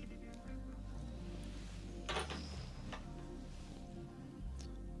fact.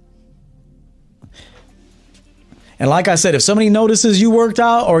 And like I said, if somebody notices you worked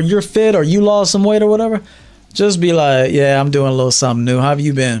out or you're fit or you lost some weight or whatever, just be like, yeah, I'm doing a little something new. How have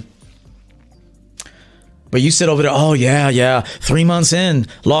you been? But you sit over there, oh yeah, 3 months in,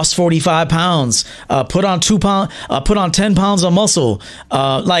 lost 45 pounds, put on 10 pounds of muscle.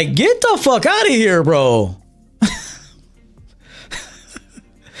 Like, get the fuck out of here, bro.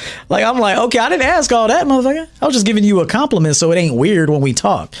 Like, I'm like, okay, I didn't ask all that, motherfucker. I was just giving you a compliment so it ain't weird when we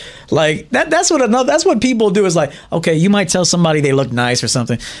talk. Like, that's what people do is like, okay, you might tell somebody they look nice or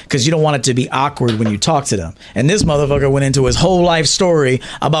something because you don't want it to be awkward when you talk to them. And this motherfucker went into his whole life story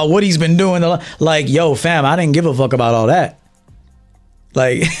about what he's been doing. Like, yo, fam, I didn't give a fuck about all that.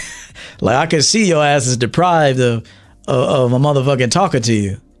 Like, like I could see your ass is deprived of a motherfucking talking to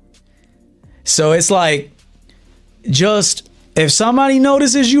you. So it's like, just if somebody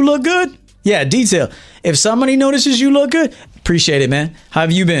notices you look good, yeah, detail. If somebody notices you look good, appreciate it, man. How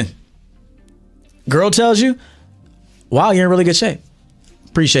have you been? Girl tells you, wow, you're in really good shape.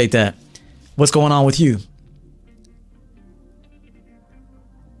 Appreciate that. What's going on with you?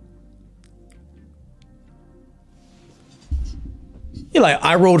 You're like,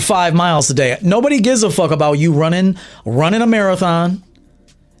 I rode 5 miles today. Nobody gives a fuck about you running a marathon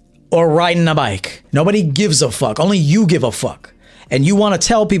or riding a bike. Nobody gives a fuck. Only you give a fuck. And you want to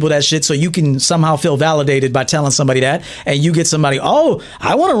tell people that shit so you can somehow feel validated by telling somebody that. And you get somebody, oh,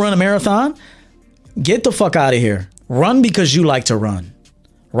 I want to run a marathon. Get the fuck out of here. Run because you like to run.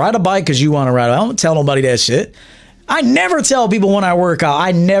 Ride a bike because you want to ride. I don't tell nobody that shit. I never tell people when I work out.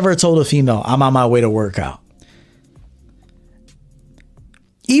 I never told a female I'm on my way to work out.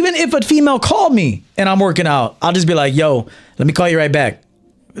 Even if a female called me and I'm working out, I'll just be like, yo, let me call you right back.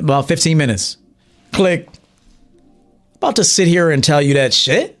 About 15 minutes. Click. About to sit here and tell you that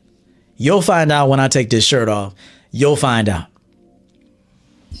shit. You'll find out when I take this shirt off. You'll find out.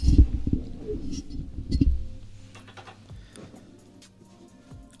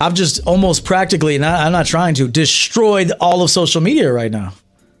 I've just almost practically, and I'm not trying to, destroyed all of social media right now.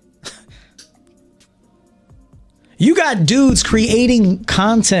 You got dudes creating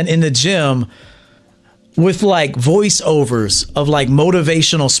content in the gym with like voiceovers of like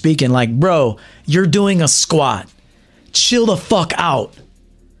motivational speaking. Like, bro, you're doing a squat. Chill the fuck out.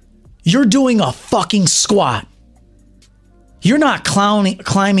 You're doing a fucking squat. You're not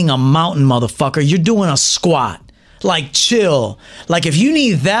climbing a mountain, motherfucker. You're doing a squat. Like, chill. Like, if you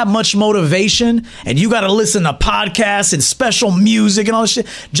need that much motivation and you got to listen to podcasts and special music and all this shit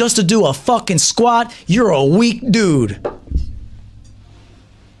just to do a fucking squat, you're a weak dude.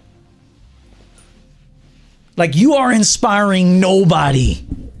 Like, you are inspiring nobody.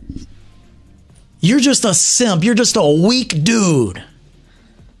 You're just a simp. You're just a weak dude.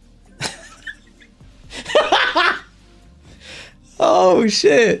 Oh,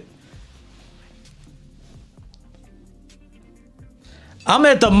 shit. I'm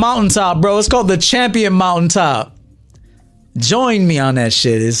at the mountaintop, bro. It's called the Champion Mountaintop. Join me on that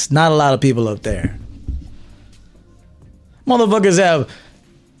shit. It's not a lot of people up there. Motherfuckers have...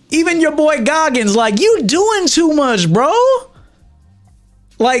 Even your boy Goggins, like, you doing too much, bro.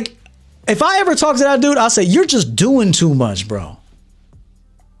 Like, if I ever talk to that dude, I'll say, you're just doing too much, bro.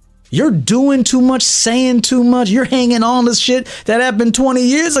 You're doing too much, saying too much. You're hanging on to shit that happened 20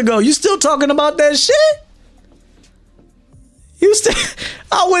 years ago. You still talking about that shit?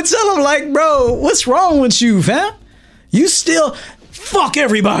 I would tell him, like, bro, what's wrong with you, fam? You still fuck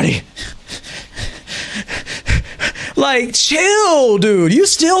everybody. Like, chill, dude. You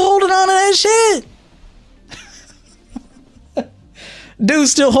still holding on to that shit? Dude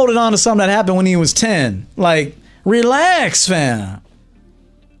still holding on to something that happened when he was 10. Like, relax, fam.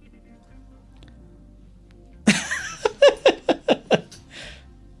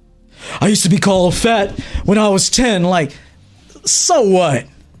 I used to be called fat when I was 10. Like, so what?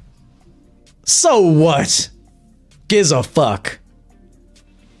 So what? Gives a fuck.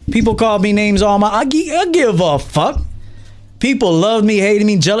 People call me names all my... I give a fuck. People love me, hating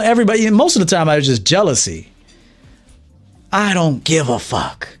me, jealous. Everybody, most of the time, I was just jealousy. I don't give a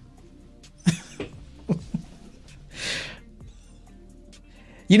fuck.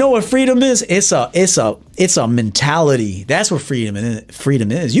 You know what freedom is? It's a mentality. That's what freedom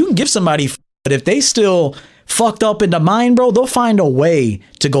is. You can give somebody, but if they still fucked up in the mind, bro, they'll find a way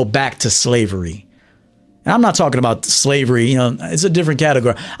to go back to slavery. And I'm not talking about slavery, you know, it's a different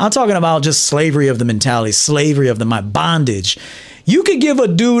category. I'm talking about just slavery of the mentality, slavery of the mind, bondage. You could give a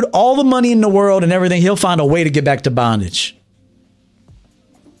dude all the money in the world and everything, he'll find a way to get back to bondage.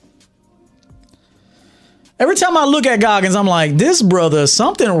 Every time I look at Goggins, I'm like, this brother,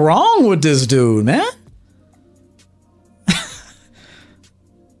 something wrong with this dude, man.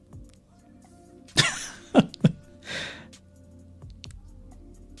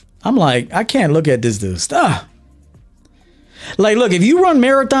 I'm like, I can't look at this dude. Stop. Like, look, if you run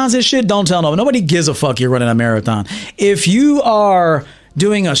marathons and shit, don't tell nobody. Nobody gives a fuck you're running a marathon. If you are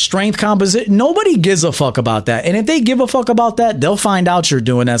doing a strength composition. Nobody gives a fuck about that. And if they give a fuck about that, they'll find out you're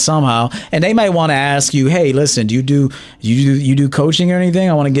doing that somehow. And they might want to ask you, hey, listen, do you do coaching or anything?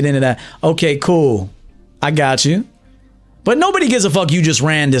 I want to get into that. Okay, cool. I got you. But nobody gives a fuck you just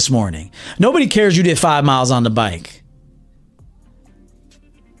ran this morning. Nobody cares you did 5 miles on the bike.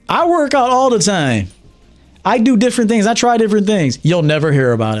 I work out all the time. I do different things. I try different things. You'll never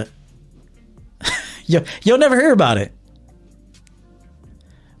hear about it. You'll never hear about it.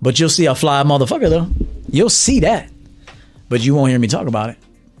 But you'll see a fly motherfucker, though. You'll see that. But you won't hear me talk about it.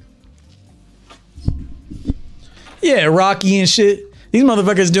 Yeah, Rocky and shit. These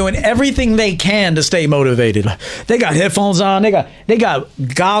motherfuckers doing everything they can to stay motivated. They got headphones on. They got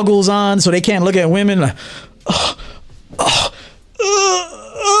goggles on so they can't look at women.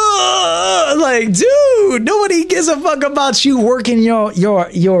 Like, dude, nobody gives a fuck about you working your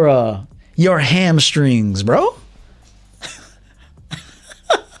hamstrings, bro.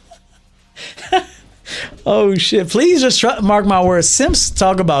 Oh shit! Please just mark my words. Simps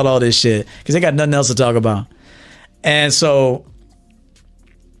talk about all this shit because they got nothing else to talk about, and so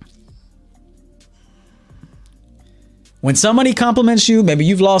when somebody compliments you, maybe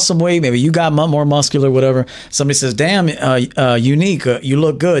you've lost some weight, maybe you got more muscular, whatever. Somebody says, "Damn, Unique, you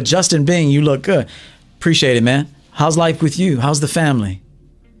look good." Justin Bing, you look good. Appreciate it, man. How's life with you? How's the family?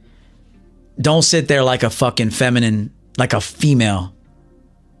 Don't sit there like a fucking feminine, like a female,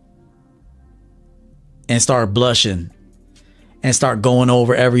 and start blushing and start going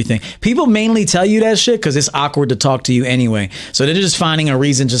over everything. People mainly tell you that shit because it's awkward to talk to you anyway. So they're just finding a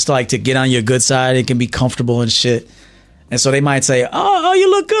reason just like to get on your good side. It can be comfortable and shit. And so they might say, oh, you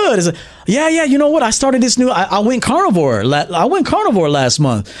look good. It's like, yeah, you know what? I started this new, I went carnivore. I went carnivore last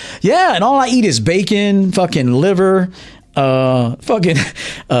month. Yeah, and all I eat is bacon, fucking liver, fucking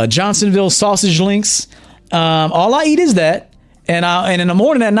Johnsonville sausage links. All I eat is that. And in the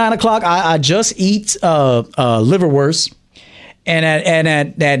morning at 9 o'clock, I just eat liverwurst.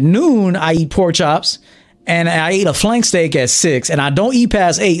 And at noon, I eat pork chops. And I eat a flank steak at 6. And I don't eat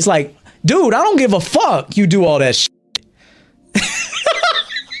past 8. It's like, dude, I don't give a fuck. You do all that shit.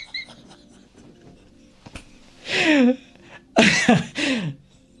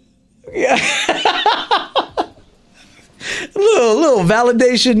 Yeah. little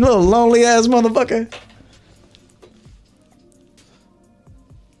validation, little lonely ass motherfucker.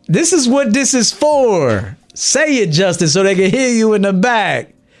 This is what this is for. Say it, Justin, so they can hear you in the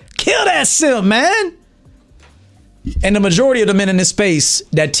back. Kill that simp, man. And the majority of the men in this space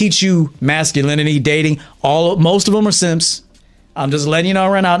that teach you masculinity, dating, most of them are simps. I'm just letting you know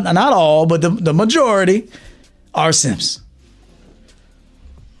right now, not all, but the majority are simps.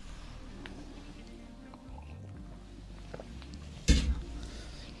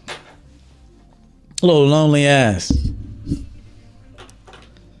 Little lonely ass.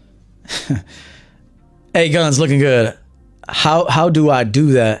 Hey, Guns, looking good. How do I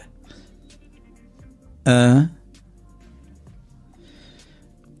do that?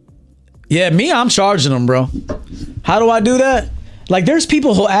 Yeah, me, I'm charging them, bro. How do I do that? Like, there's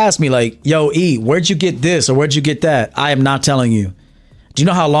people who ask me, like, yo, E, where'd you get this or where'd you get that? I am not telling you. Do you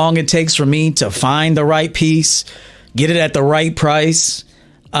know how long it takes for me to find the right piece, get it at the right price,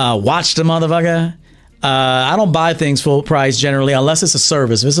 watch the motherfucker? I don't buy things full price generally unless it's a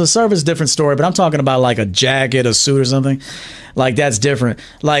service. If it's a service, different story. But I'm talking about like a jacket, a suit or something. Like, that's different.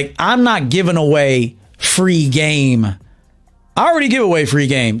 Like, I'm not giving away free game. I already give away free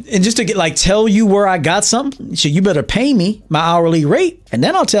game. And just to get like tell you where I got something, so you better pay me my hourly rate. And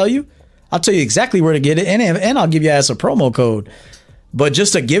then I'll tell you exactly where to get it. And I'll give you ass a promo code. But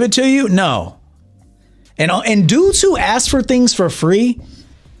just to give it to you, no. And dudes who ask for things for free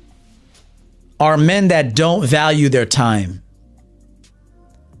are men that don't value their time.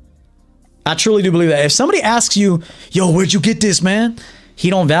 I truly do believe that. If somebody asks you, yo, where'd you get this, man? He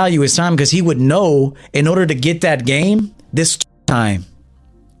don't value his time because he would know in order to get that game, this took time.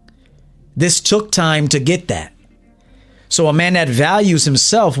 This took time to get that. So a man that values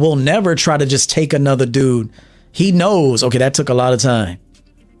himself will never try to just take another dude. He knows, okay, that took a lot of time.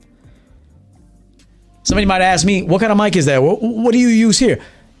 Somebody might ask me, what kind of mic is that? What do you use here?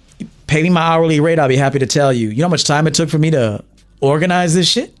 Pay me my hourly rate. I'll be happy to tell you. You know how much time it took for me to organize this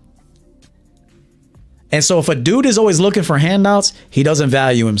shit? And so if a dude is always looking for handouts, he doesn't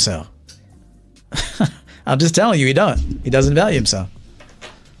value himself. I'm just telling you, he doesn't value himself.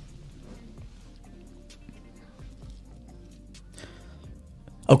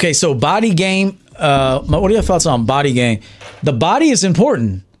 Okay, so body game. What are your thoughts on body game? The body is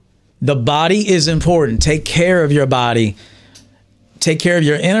important. The body is important. Take care of your body. Take care of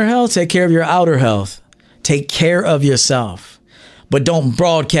your inner health. Take care of your outer health. Take care of yourself. but don't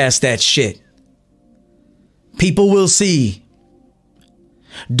broadcast that shit. People will see.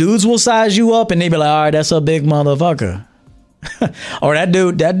 Dudes will size you up and they be like, all right, that's a big motherfucker. Or that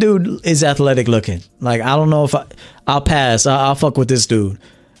dude is athletic looking. Like, I don't know if I'll pass. I'll fuck with this dude.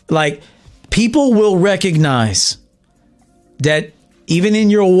 Like, people will recognize that even in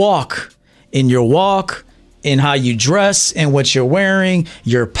your walk, in how you dress and what you're wearing,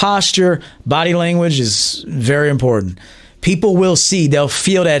 your posture, body language is very important. People will see, they'll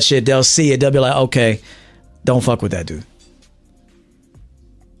feel that shit. They'll see it. They'll be like, okay, don't fuck with that dude.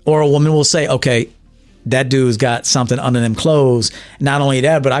 Or a woman will say, okay, that dude's got something under them clothes. Not only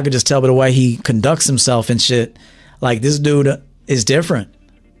that, but I could just tell by the way he conducts himself and shit. Like, this dude is different.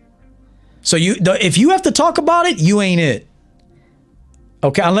 So if you have to talk about it, you ain't it.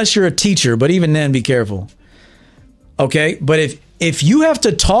 Okay, unless you're a teacher, but even then, be careful. Okay, but if you have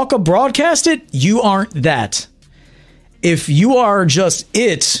to talk or broadcast it, you aren't that. If you are just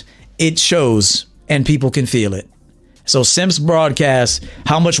it shows and people can feel it. So Simps broadcast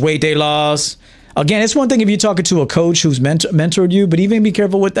how much weight they lost. Again, it's one thing if you're talking to a coach who's mentored you, but even be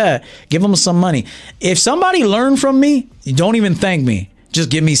careful with that. Give them some money. If somebody learned from me, don't even thank me. Just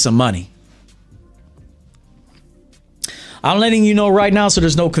give me some money. I'm letting you know right now so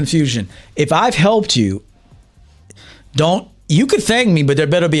there's no confusion. If I've helped you, you could thank me, but there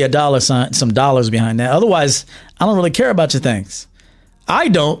better be a dollar sign, some dollars behind that. Otherwise, I don't really care about your thanks. I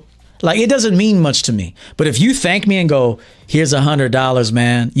don't. Like, it doesn't mean much to me. But if you thank me and go, here's $100,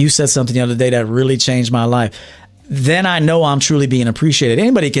 man, you said something the other day that really changed my life, then I know I'm truly being appreciated.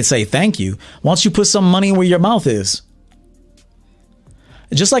 Anybody can say thank you once you put some money where your mouth is.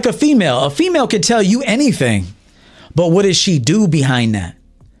 Just like a female can tell you anything. But what does she do behind that?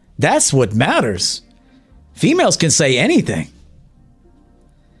 That's what matters. Females can say anything.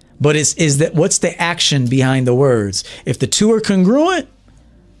 But what's the action behind the words? If the two are congruent,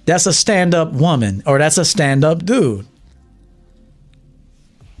 that's a stand-up woman or that's a stand-up dude.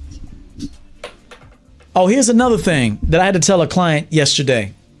 Oh, here's another thing that I had to tell a client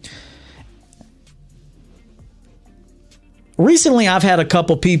yesterday. Recently, I've had a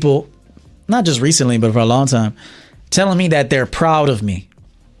couple people, not just recently, but for a long time, telling me that they're proud of me.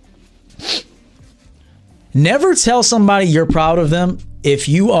 Never tell somebody you're proud of them if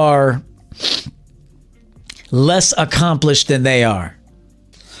you are less accomplished than they are.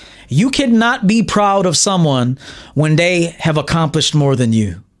 You cannot be proud of someone when they have accomplished more than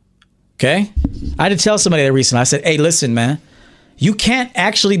you. Okay? I had to tell somebody that recently. I said, hey, listen, man, you can't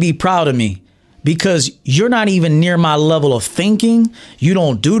actually be proud of me because you're not even near my level of thinking. You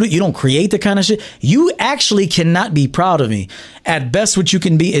don't create the kind of shit. You actually cannot be proud of me. At best, what you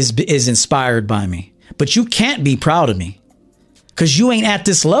can be is inspired by me. But you can't be proud of me because you ain't at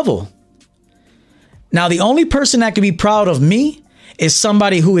this level. Now, the only person that can be proud of me is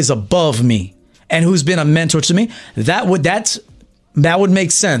somebody who is above me and who's been a mentor to me. That would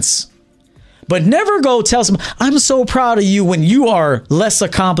make sense. But never go tell someone, I'm so proud of you when you are less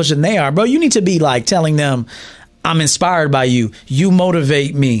accomplished than they are. Bro, you need to be like telling them, I'm inspired by you. You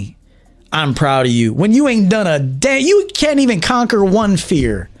motivate me. I'm proud of you. When you ain't done a day, you can't even conquer one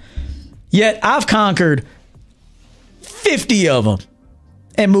fear. Yet I've conquered 50 of them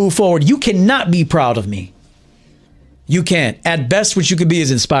and move forward. You cannot be proud of me. You can't. At best, what you could be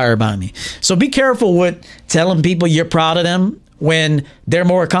is inspired by me. So be careful with telling people you're proud of them when they're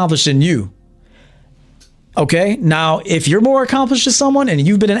more accomplished than you. Okay. Now, if you're more accomplished than someone and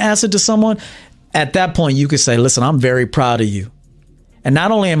you've been an asset to someone, at that point, you could say, listen, I'm very proud of you. And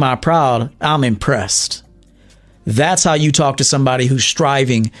not only am I proud, I'm impressed. That's how you talk to somebody who's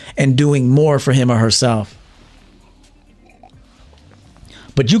striving and doing more for him or herself.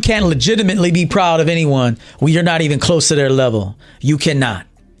 But you can't legitimately be proud of anyone when you're not even close to their level. You cannot.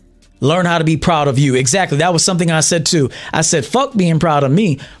 Learn how to be proud of you. Exactly. That was something I said too. I said, fuck being proud of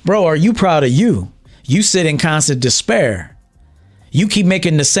me. Bro, are you proud of you? You sit in constant despair. You keep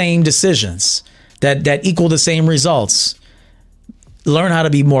making the same decisions that equal the same results. Learn how to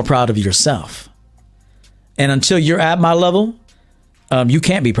be more proud of yourself. And until you're at my level, you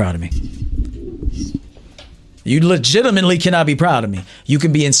can't be proud of me. You legitimately cannot be proud of me. You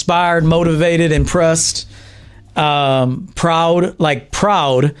can be inspired, motivated, impressed, proud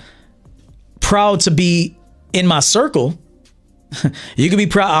to be in my circle. You can be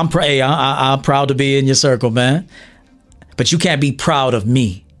proud. I'm proud to be in your circle, man. But you can't be proud of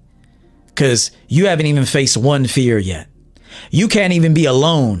me because you haven't even faced one fear yet. You can't even be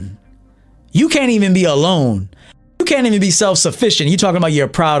alone. You can't even be alone. You can't even be self-sufficient. You talking about you're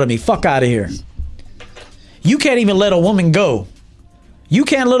proud of me. Fuck out of here. You can't even let a woman go. You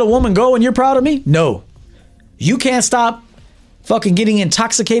can't let a woman go and you're proud of me? No. You can't stop fucking getting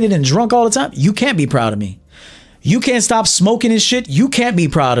intoxicated and drunk all the time, you can't be proud of me. You can't stop smoking and shit, you can't be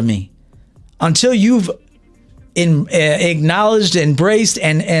proud of me. Until you've acknowledged, embraced,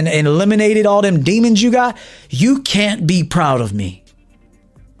 and eliminated all them demons you got, you can't be proud of me.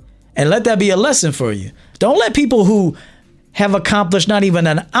 And let that be a lesson for you. Don't let people who have accomplished not even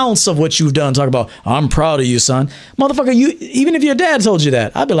an ounce of what you've done talk about, I'm proud of you, son. Motherfucker, you, even if your dad told you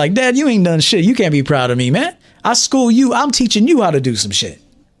that, I'd be like, Dad, you ain't done shit. You can't be proud of me, man. I school you. I'm teaching you how to do some shit.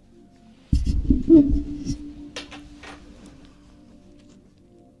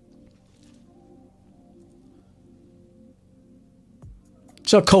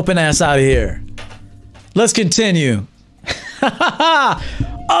 Get your coping ass out of here. Let's continue.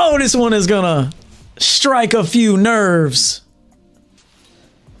 Oh, this one is gonna strike a few nerves.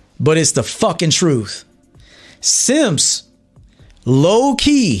 But it's the fucking truth. Simps, low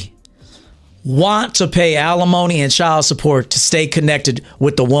key, want to pay alimony and child support to stay connected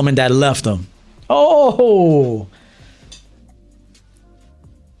with the woman that left them. Oh.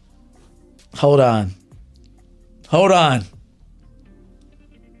 Hold on.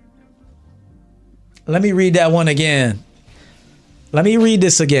 Let me read that one again. Let me read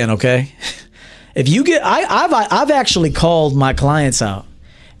this again, okay? If you get, I've actually called my clients out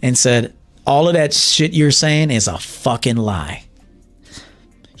and said, all of that shit you're saying is a fucking lie.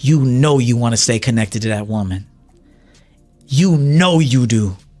 You know you want to stay connected to that woman. You know you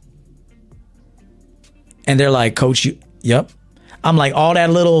do. And they're like, Coach, yep. I'm like, all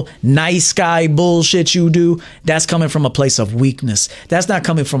that little nice guy bullshit you do, that's coming from a place of weakness. That's not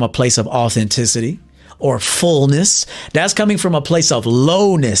coming from a place of authenticity or fullness. That's coming from a place of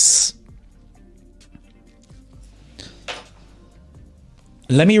lowness.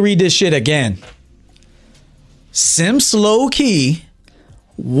 Let me read this shit again. Simps low key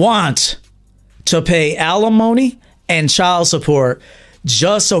want to pay alimony and child support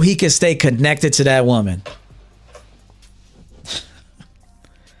just so he can stay connected to that woman.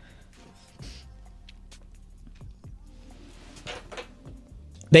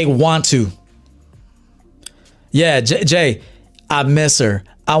 They want to. Yeah, Jay, I miss her.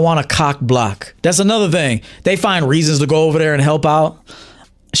 I want a cock block. That's another thing. They find reasons to go over there and help out.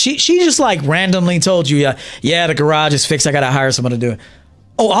 She just like randomly told you, yeah, the garage is fixed. I got to hire someone to do it.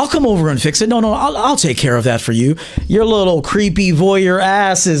 Oh, I'll come over and fix it. No, I'll take care of that for you. Your little creepy voyeur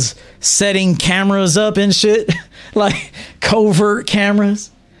ass is setting cameras up and shit. Like covert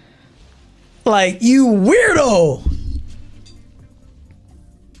cameras. Like, you weirdo.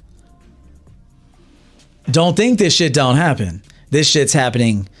 Don't think this shit don't happen. This shit's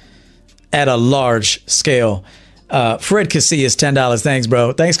happening at a large scale. Fred Casillas, $10. Thanks,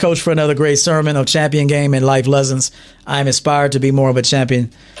 bro. Thanks, Coach, for another great sermon of champion game and life lessons. I'm inspired to be more of a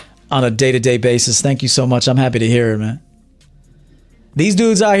champion on a day-to-day basis. Thank you so much. I'm happy to hear it, man. These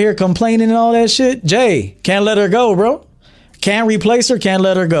dudes out here complaining and all that shit. Jay, can't let her go, bro. Can't replace her, can't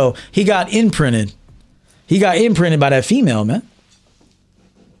let her go. He got imprinted. He got imprinted by that female, man.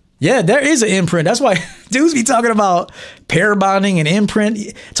 Yeah, there is an imprint. That's why dudes be talking about pair bonding and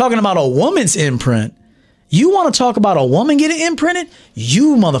imprint. Talking about a woman's imprint. You want to talk about a woman getting imprinted?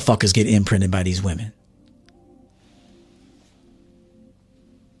 You motherfuckers get imprinted by these women.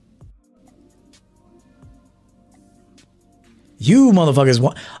 You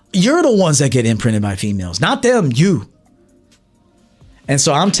motherfuckers, you're the ones that get imprinted by females, not them, you. And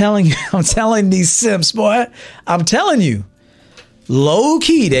so I'm telling you, I'm telling these simps, boy, I'm telling you, low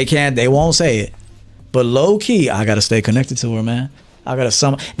key, they won't say it, but low key, I got to stay connected to her, man.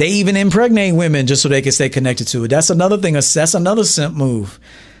 They even impregnate women just so they can stay connected to it. That's another thing. That's another simp move.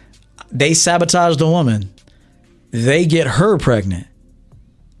 They sabotage the woman. They get her pregnant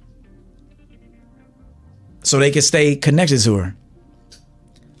so they can stay connected to her.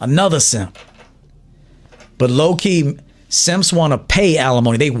 Another simp. But low key, simps want to pay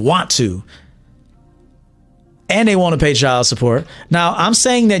alimony. They want to. And they want to pay child support. Now, I'm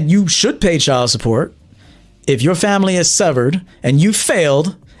saying that you should pay child support. If your family is severed and you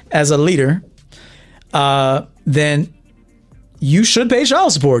failed as a leader, then you should pay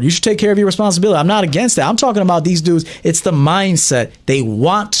child support. You should take care of your responsibility. I'm not against that. I'm talking about these dudes. It's the mindset. They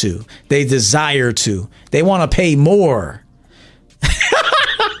want to. They desire to. They want to pay more.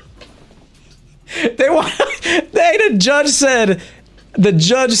 The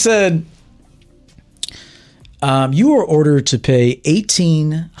judge said, you were ordered to pay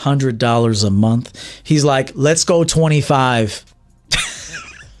 $1,800 a month. He's like, let's go 25.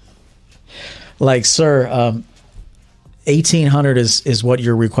 Like, sir, 1,800 is what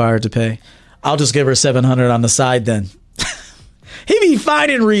you're required to pay. I'll just give her 700 on the side then. He be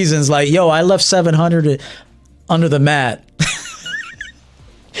finding reasons like, yo, I left 700 under the mat.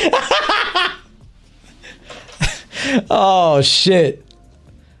 Oh shit.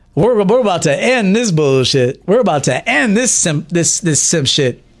 We're about to end this bullshit. We're about to end this simp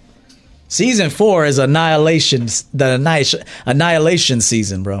shit. Season 4 is annihilation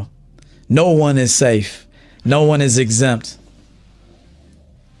season, bro. No one is safe. No one is exempt.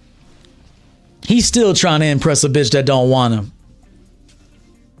 He's still trying to impress a bitch that don't want him.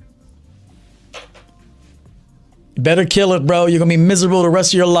 You better kill it, bro. You're gonna be miserable the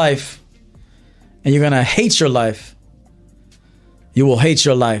rest of your life. And you're gonna hate your life. You will hate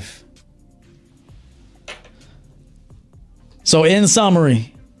your life. So in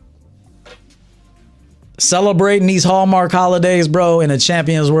summary, celebrating these Hallmark holidays, bro, in a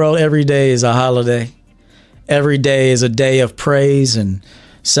champion's world, every day is a holiday. Every day is a day of praise and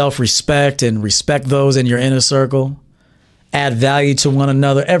self-respect, and respect those in your inner circle. Add value to one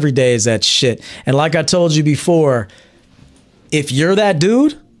another. Every day is that shit. And like I told you before, if you're that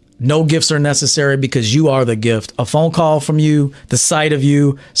dude, no gifts are necessary because you are the gift. A phone call from you, the sight of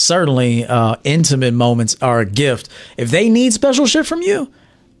you, certainly intimate moments are a gift. If they need special shit from you,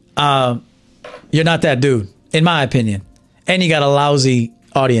 you're not that dude, in my opinion. And you got a lousy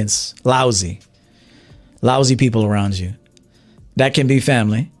audience. Lousy people around you. That can be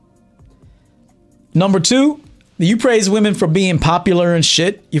family. Number 2, you praise women for being popular and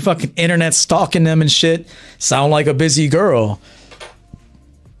shit. You fucking internet stalking them and shit. Sound like a busy girl.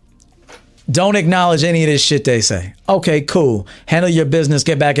 Don't acknowledge any of this shit they say. Okay, cool. Handle your business.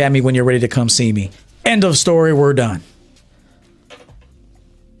 Get back at me when you're ready to come see me. End of story. We're done.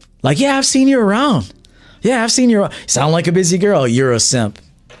 Like, yeah, I've seen you around. Yeah, I've seen you around. Sound like a busy girl. You're a simp.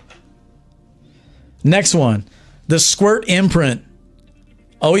 Next one. The squirt imprint.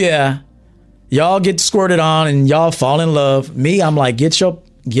 Oh, yeah. Y'all get squirted on and y'all fall in love. Me, I'm like, I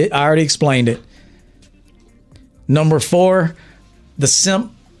already explained it. Number 4, the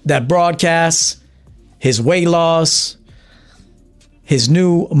simp that broadcasts his weight loss, his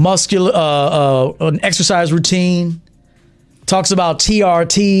new exercise routine, talks about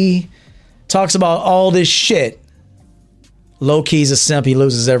TRT, talks about all this shit. Low key's a simp. He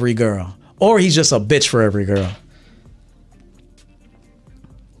loses every girl. Or he's just a bitch for every girl.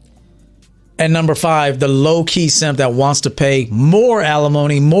 And number 5, the low-key simp that wants to pay more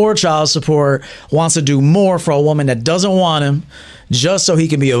alimony, more child support, wants to do more for a woman that doesn't want him, just so he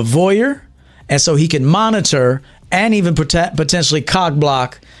can be a voyeur and so he can monitor and even potentially cock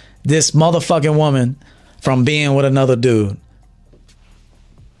block this motherfucking woman from being with another dude.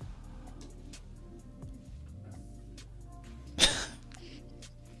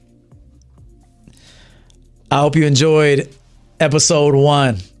 I hope you enjoyed episode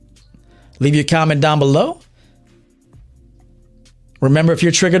 1. Leave your comment down below. Remember, if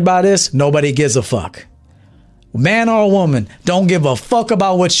you're triggered by this, nobody gives a fuck. Man or woman, don't give a fuck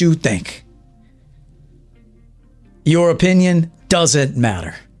about what you think. Your opinion doesn't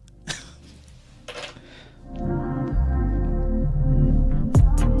matter.